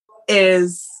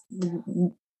is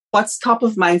what's top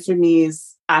of mind for me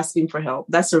is asking for help.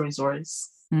 That's a resource.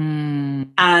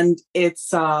 And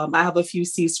it's, I have a few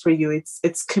C's for you.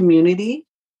 It's community.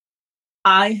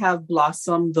 I have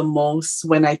blossomed the most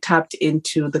when I tapped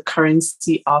into the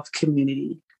currency of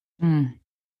community.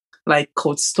 Like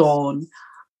Coach Stone.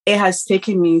 It has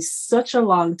taken me such a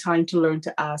long time to learn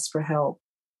to ask for help.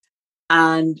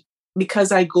 And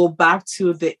because I go back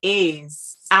to the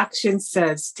A's, action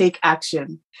says take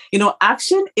action.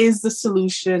 Action is the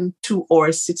solution to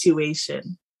our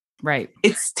situation. Right.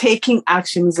 It's taking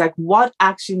action. It's like, what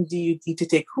action do you need to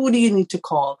take? Who do you need to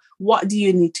call? What do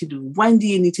you need to do? When do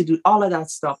you need to do all of that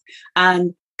stuff?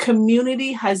 And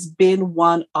community has been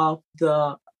one of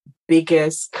the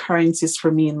biggest currencies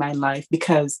for me in my life,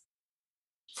 because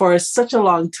for such a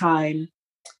long time,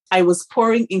 I was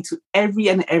pouring into every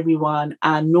and everyone,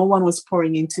 and no one was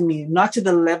pouring into me, not to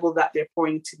the level that they're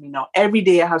pouring into me now. Every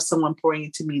day I have someone pouring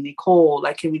into me. Nicole,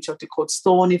 I can reach out to Coach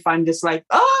Stone if I'm just like,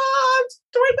 I'm just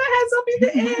throwing my hands up in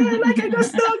the air, like I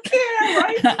just don't care,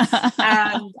 right?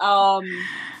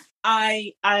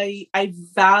 And I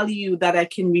value that I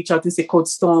can reach out and say, Coach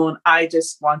Stone, I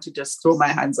just want to just throw my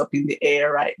hands up in the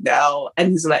air right now.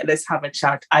 And he's like, let's have a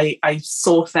chat. I'm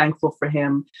so thankful for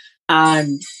him.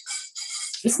 And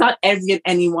it's not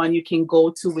anyone you can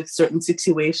go to with certain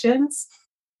situations,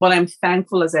 but I'm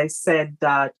thankful, as I said,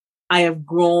 that I have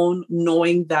grown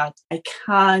knowing that I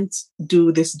can't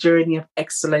do this journey of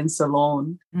excellence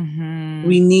alone. Mm-hmm.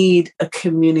 We need a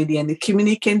community, and the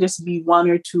community can just be one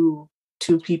or two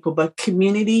people, but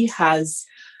community has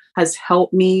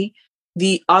helped me.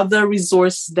 The other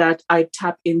resource that I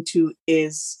tap into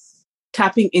is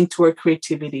tapping into our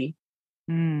creativity.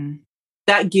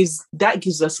 That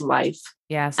gives us life.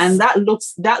 Yes. And that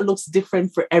looks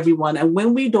different for everyone. And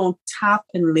when we don't tap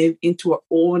and live into our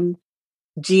own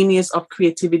genius of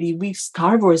creativity, we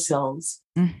starve ourselves.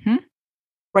 Mm-hmm.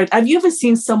 Right? Have you ever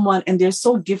seen someone and they're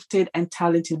so gifted and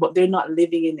talented, but they're not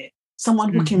living in it?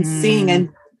 Someone who can sing, and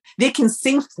they can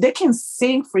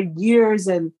sing for years,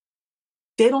 and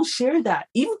they don't share that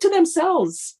even to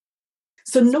themselves.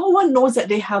 So no one knows that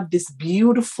they have this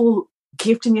beautiful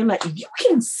gift, and you're like, you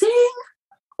can sing,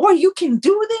 or you can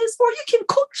do this, or you can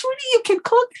cook. Truly, you can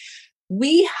cook.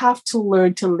 We have to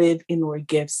learn to live in our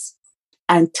gifts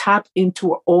and tap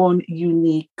into our own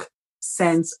unique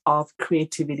sense of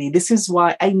creativity. This is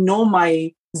why I know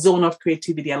my zone of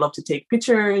creativity. I love to take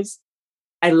pictures.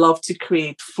 I love to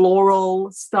create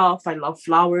floral stuff. I love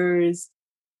flowers.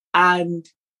 And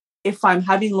if I'm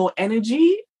having low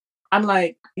energy, I'm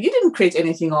like, you didn't create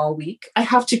anything all week. I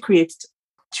have to create,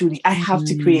 Judy. I have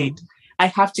to create. I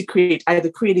have to create,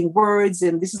 either creating words.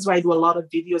 And this is why I do a lot of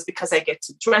videos, because I get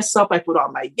to dress up. I put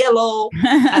on my yellow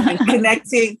and I'm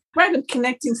connecting, right? I'm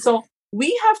connecting. So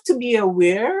we have to be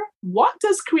aware, what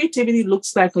does creativity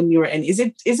looks like on your end? Is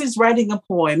it writing a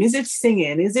poem? Is it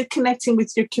singing? Is it connecting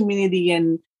with your community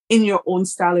and in your own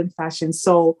style and fashion?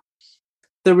 So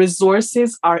the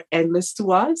resources are endless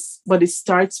to us, but it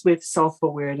starts with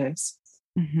self-awareness.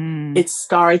 Mm-hmm. It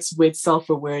starts with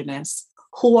self-awareness.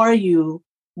 Who are you?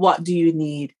 What do you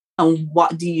need? And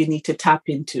what do you need to tap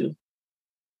into?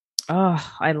 Oh,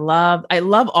 I love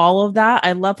all of that.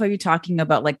 I love how you're talking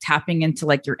about like tapping into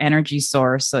like your energy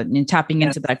source and tapping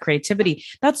into that creativity.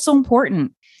 That's so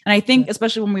important. And I think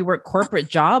especially when we work corporate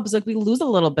jobs, like we lose a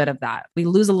little bit of that. We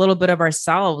lose a little bit of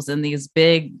ourselves in these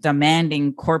big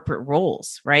demanding corporate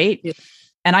roles, right? Yeah.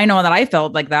 And I know that I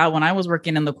felt like that when I was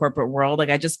working in the corporate world. Like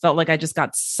I just felt like I just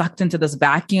got sucked into this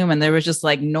vacuum, and there was just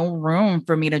like no room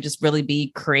for me to just really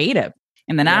be creative.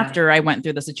 And then after I went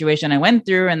through the situation I went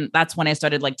through, and that's when I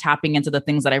started like tapping into the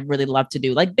things that I really love to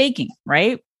do, like baking,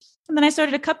 right? And then I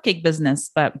started a cupcake business,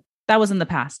 but that was in the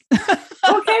past.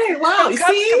 Okay, wow.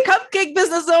 Cupcake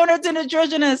business owner to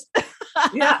nutritionist.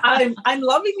 Yeah, I'm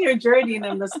loving your journey,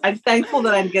 and I'm thankful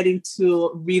that I'm getting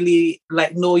to really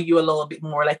like know you a little bit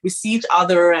more. Like we see each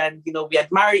other, and we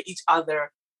admire each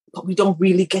other, but we don't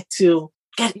really get to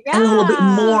get a little bit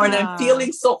more. And I'm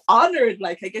feeling so honored.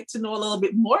 Like I get to know a little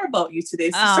bit more about you today.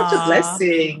 It's such a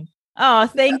blessing. Oh,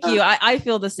 thank you. I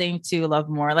feel the same too,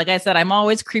 Lovemore. Like I said, I'm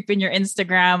always creeping your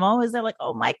Instagram. Always there like,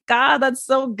 oh my God, that's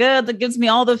so good. That gives me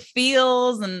all the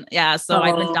feels. And so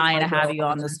I've been dying to have you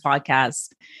on this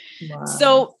podcast. Wow.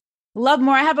 So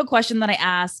Lovemore, I have a question that I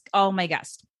ask all my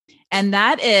guests. And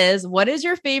that is, what is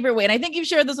your favorite way? And I think you've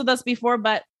shared this with us before,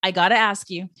 but I got to ask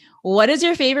you, what is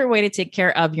your favorite way to take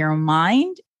care of your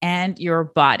mind and your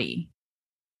body?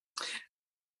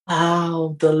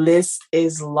 Wow, the list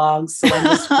is long. So I'm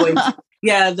just going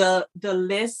the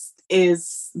list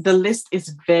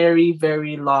is very,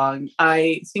 very long.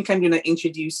 I think I'm going to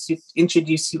introduce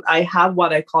you. I have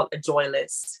what I call a joy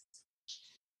list.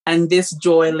 And this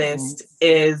joy list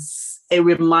it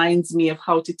reminds me of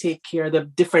how to take care of the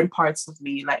different parts of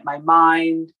me, like my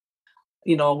mind,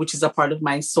 which is a part of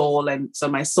my soul. And so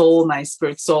my soul, my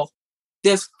spirit. So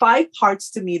there's 5 parts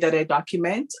to me that I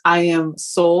document. I am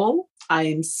soul, I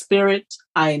am spirit,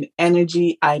 I'm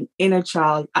energy, I'm inner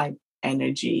child, I'm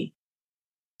energy.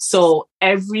 So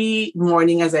every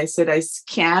morning, as I said, I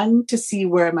scan to see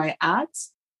where am I at.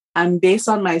 And based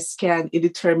on my scan, it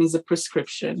determines a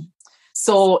prescription.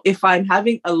 So if I'm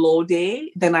having a low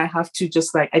day, then I have to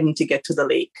I need to get to the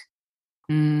lake.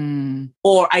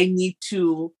 Or I need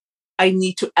to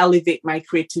elevate my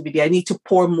creativity. I need to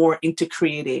pour more into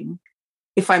creating.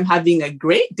 If I'm having a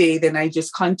great day, then I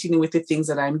just continue with the things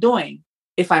that I'm doing.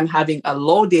 If I'm having a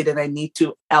low day, then I need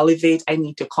to elevate. I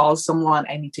need to call someone.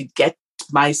 I need to get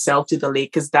myself to the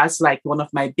lake, because that's like one of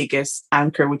my biggest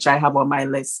anchor, which I have on my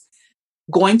list.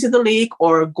 Going to the lake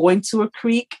or going to a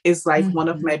creek is like one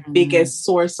of my biggest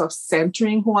source of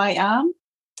centering who I am.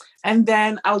 And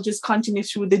then I'll just continue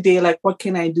through the day. Like, what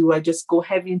can I do? I just go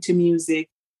heavy into music.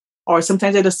 Or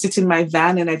sometimes I just sit in my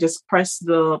van and I just press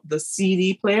the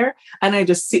CD player and I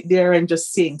just sit there and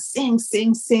just sing,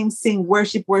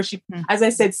 worship, worship. Mm. As I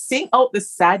said, sing out the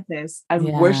sadness and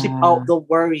worship out the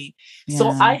worry. So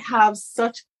I have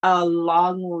such a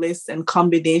long list and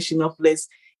combination of lists.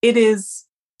 It is,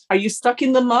 are you stuck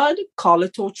in the mud? Call a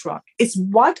tow truck. It's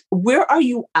where are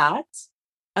you at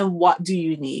and what do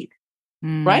you need?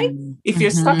 Right? If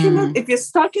you're if you're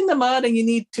stuck in the mud and you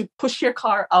need to push your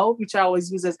car out, which I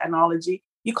always use as analogy,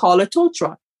 you call a tow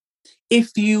truck.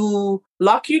 If you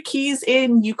lock your keys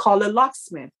in, you call a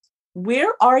locksmith.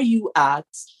 Where are you at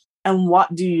and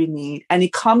what do you need? And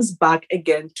it comes back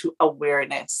again to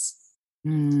awareness.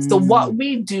 So what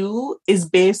we do is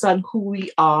based on who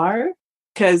we are,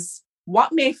 because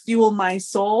what may fuel my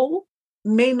soul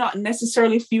may not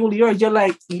necessarily fuel yours. You're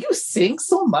like, you sing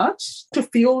so much to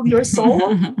fuel your soul.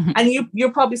 And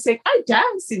you're probably saying, I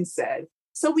dance instead.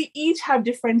 So we each have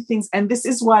different things. And this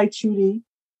is why, truly,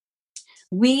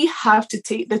 we have to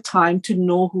take the time to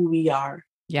know who we are.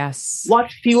 Yes.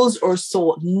 What fuels our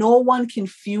soul? No one can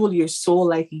fuel your soul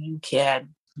like you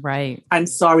can. Right. I'm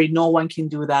sorry, no one can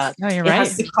do that. No, you're it right.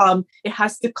 It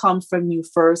has to come from you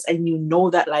first. And you know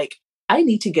that, like, I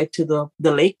need to get to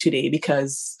the lake today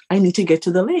because I need to get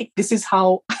to the lake. This is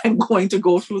how I'm going to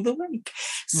go through the lake.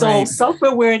 So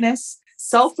self-awareness,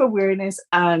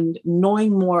 and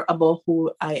knowing more about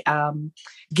who I am,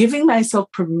 giving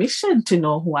myself permission to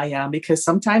know who I am, because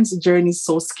sometimes the journey is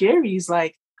so scary. It's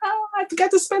like, oh, I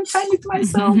forgot to spend time with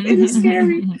myself. It is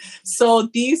scary. So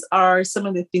these are some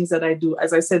of the things that I do.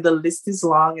 As I said, the list is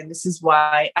long, and this is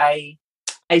why I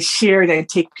share it and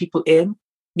take people in,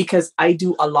 because I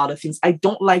do a lot of things.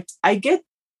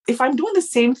 If I'm doing the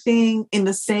same thing in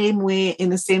the same way, in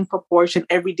the same proportion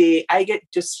every day, I get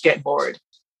bored.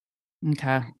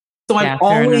 Okay. So I'm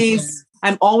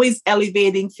always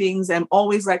elevating things. I'm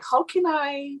always like, how can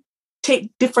I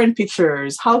take different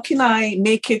pictures? How can I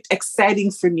make it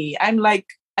exciting for me?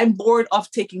 I'm bored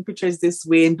of taking pictures this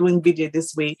way and doing video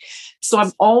this way. So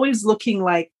I'm always looking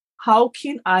like, how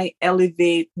can I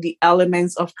elevate the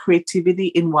elements of creativity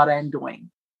in what I'm doing?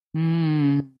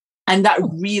 And that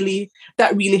really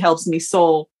helps me.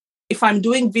 So if I'm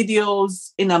doing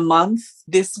videos in a month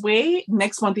this way,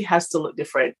 next month it has to look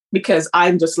different, because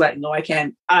I'm just like, no, I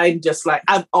can't. I'm just like,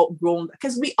 I've outgrown,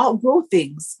 because we outgrow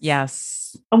things.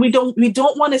 Yes. And we don't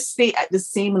want to stay at the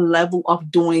same level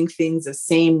of doing things the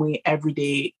same way every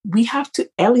day. We have to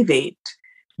elevate.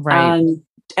 Right. And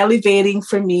elevating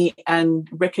for me and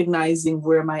recognizing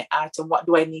where am I at and what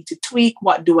do I need to tweak?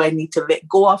 What do I need to let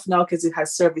go of now because it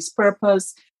has service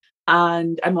purpose?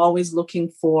 And I'm always looking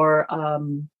for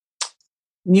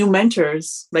new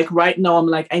mentors. Like right now, I'm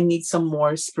like, I need some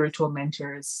more spiritual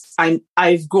mentors.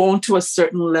 I've grown to a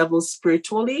certain level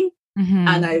spiritually,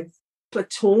 and I've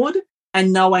plateaued,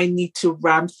 and now I need to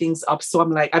ramp things up. So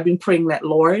I'm like, I've been praying that,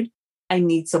 Lord, I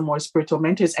need some more spiritual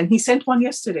mentors. And he sent one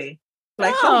yesterday.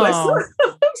 Like, oh,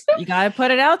 you got to put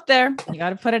it out there. You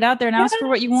got to put it out there and ask for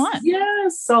what you want. Yeah.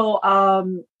 So,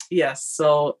 yes.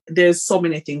 So there's so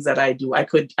many things that I do.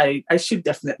 We should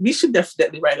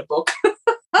definitely write a book.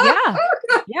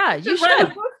 Yeah, you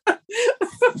should.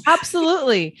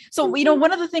 Absolutely. So,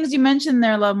 one of the things you mentioned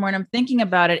there, Lovemore, and I'm thinking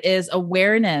about it, is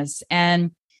awareness.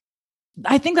 And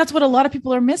I think that's what a lot of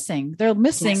people are missing. They're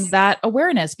missing that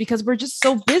awareness because we're just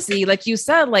so busy. Like you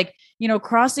said,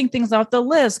 crossing things off the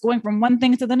list, going from one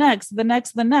thing to the next.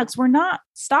 We're not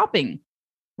stopping.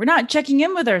 We're not checking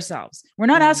in with ourselves. We're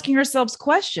not asking ourselves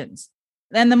questions.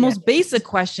 And the most basic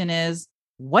question is,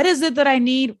 what is it that I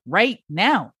need right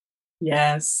now?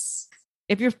 Yes.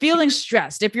 If you're feeling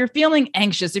stressed, if you're feeling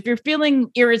anxious, if you're feeling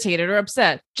irritated or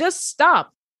upset, just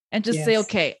stop and just say,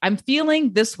 okay, I'm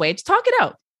feeling this way. Just talk it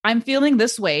out. I'm feeling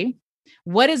this way.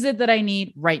 What is it that I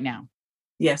need right now?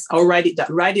 Yes. I'll write it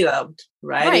out.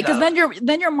 Right. Because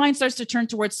then your mind starts to turn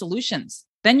towards solutions.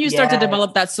 Then you start to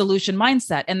develop that solution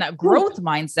mindset and that growth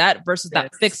mindset versus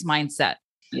that fixed mindset.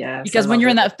 Yes. Because when you're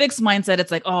in that fixed mindset, it's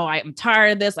like, oh, I'm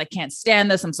tired of this. I can't stand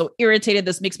this. I'm so irritated.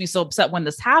 This makes me so upset when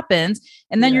this happens.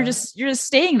 And then you're just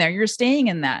staying there. You're staying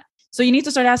in that. So you need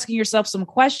to start asking yourself some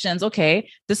questions. Okay,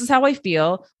 this is how I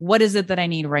feel. What is it that I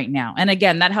need right now? And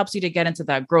again, that helps you to get into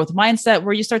that growth mindset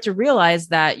where you start to realize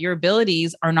that your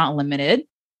abilities are not limited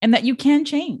and that you can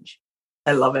change.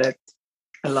 I love it.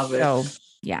 So,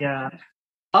 yeah.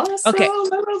 Awesome. Okay.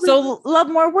 So,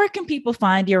 Lovemore, where can people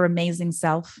find your amazing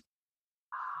self?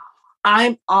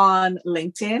 I'm on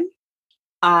LinkedIn.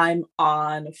 I'm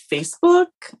on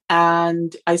Facebook,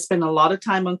 and I spend a lot of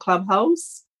time on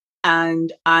Clubhouse,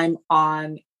 and I'm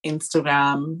on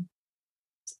Instagram.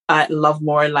 at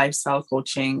Lovemore Lifestyle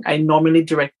Coaching. I normally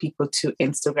direct people to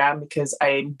Instagram because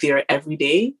I'm there every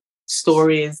day,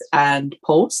 stories and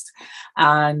posts.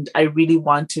 And I really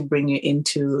want to bring you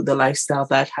into the lifestyle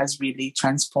that has really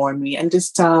transformed me and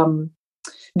just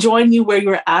join you where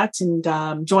you're at and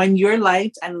join your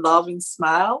light and love and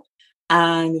smile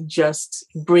and just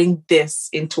bring this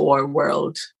into our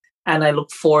world. And I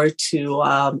look forward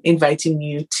to inviting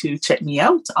you to check me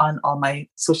out on all my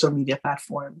social media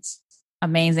platforms.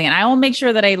 Amazing. And I will make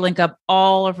sure that I link up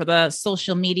all of the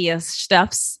social media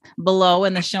stuffs below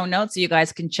in the show notes so you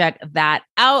guys can check that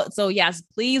out. So yes,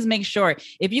 please make sure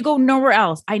if you go nowhere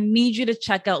else, I need you to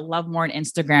check out Lovemore on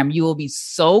Instagram. You will be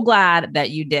so glad that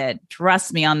you did.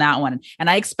 Trust me on that one. And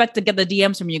I expect to get the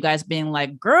DMs from you guys being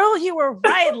like, girl, you were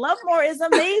right. Lovemore is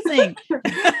amazing.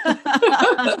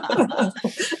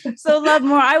 So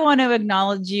Lovemore, I want to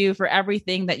acknowledge you for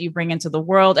everything that you bring into the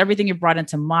world, everything you brought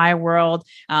into my world,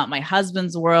 my husband's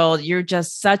world. You're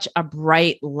just such a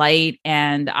bright light.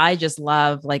 And I just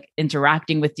love like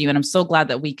interacting with you. And I'm so glad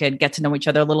that we could get to know each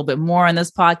other a little bit more on this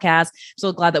podcast.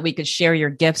 So glad that we could share your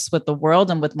gifts with the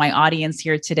world and with my audience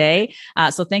here today.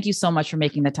 So thank you so much for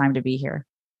making the time to be here.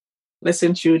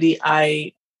 Listen, Trudy,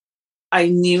 I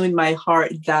knew in my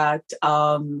heart that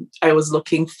I was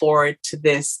looking forward to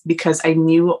this because I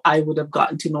knew I would have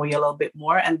gotten to know you a little bit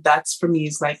more. And that's for me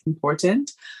is like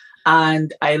important.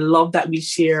 And I love that we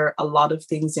share a lot of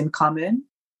things in common.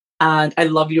 And I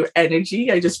love your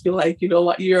energy. I just feel like, you know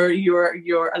what, you're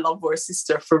a Lovemore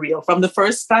sister for real. From the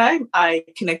first time I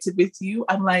connected with you,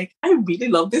 I'm like, I really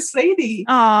love this lady.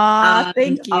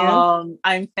 Thank you.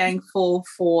 I'm thankful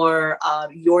for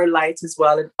your light as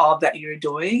well and all that you're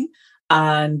doing.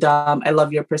 And I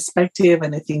love your perspective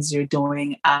and the things you're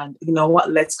doing. And you know what?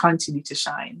 Let's continue to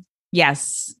shine.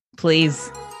 Yes,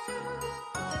 please.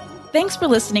 Thanks for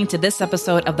listening to this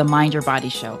episode of the Mind Your Body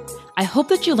Show. I hope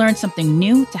that you learned something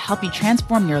new to help you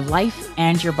transform your life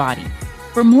and your body.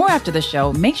 For more after the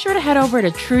show, make sure to head over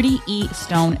to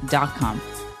trudyestone.com.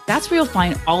 That's where you'll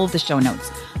find all of the show notes.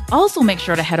 Also, make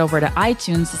sure to head over to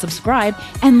iTunes to subscribe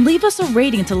and leave us a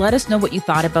rating to let us know what you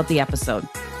thought about the episode.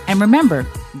 And remember,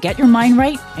 get your mind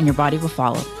right and your body will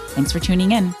follow. Thanks for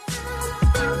tuning in.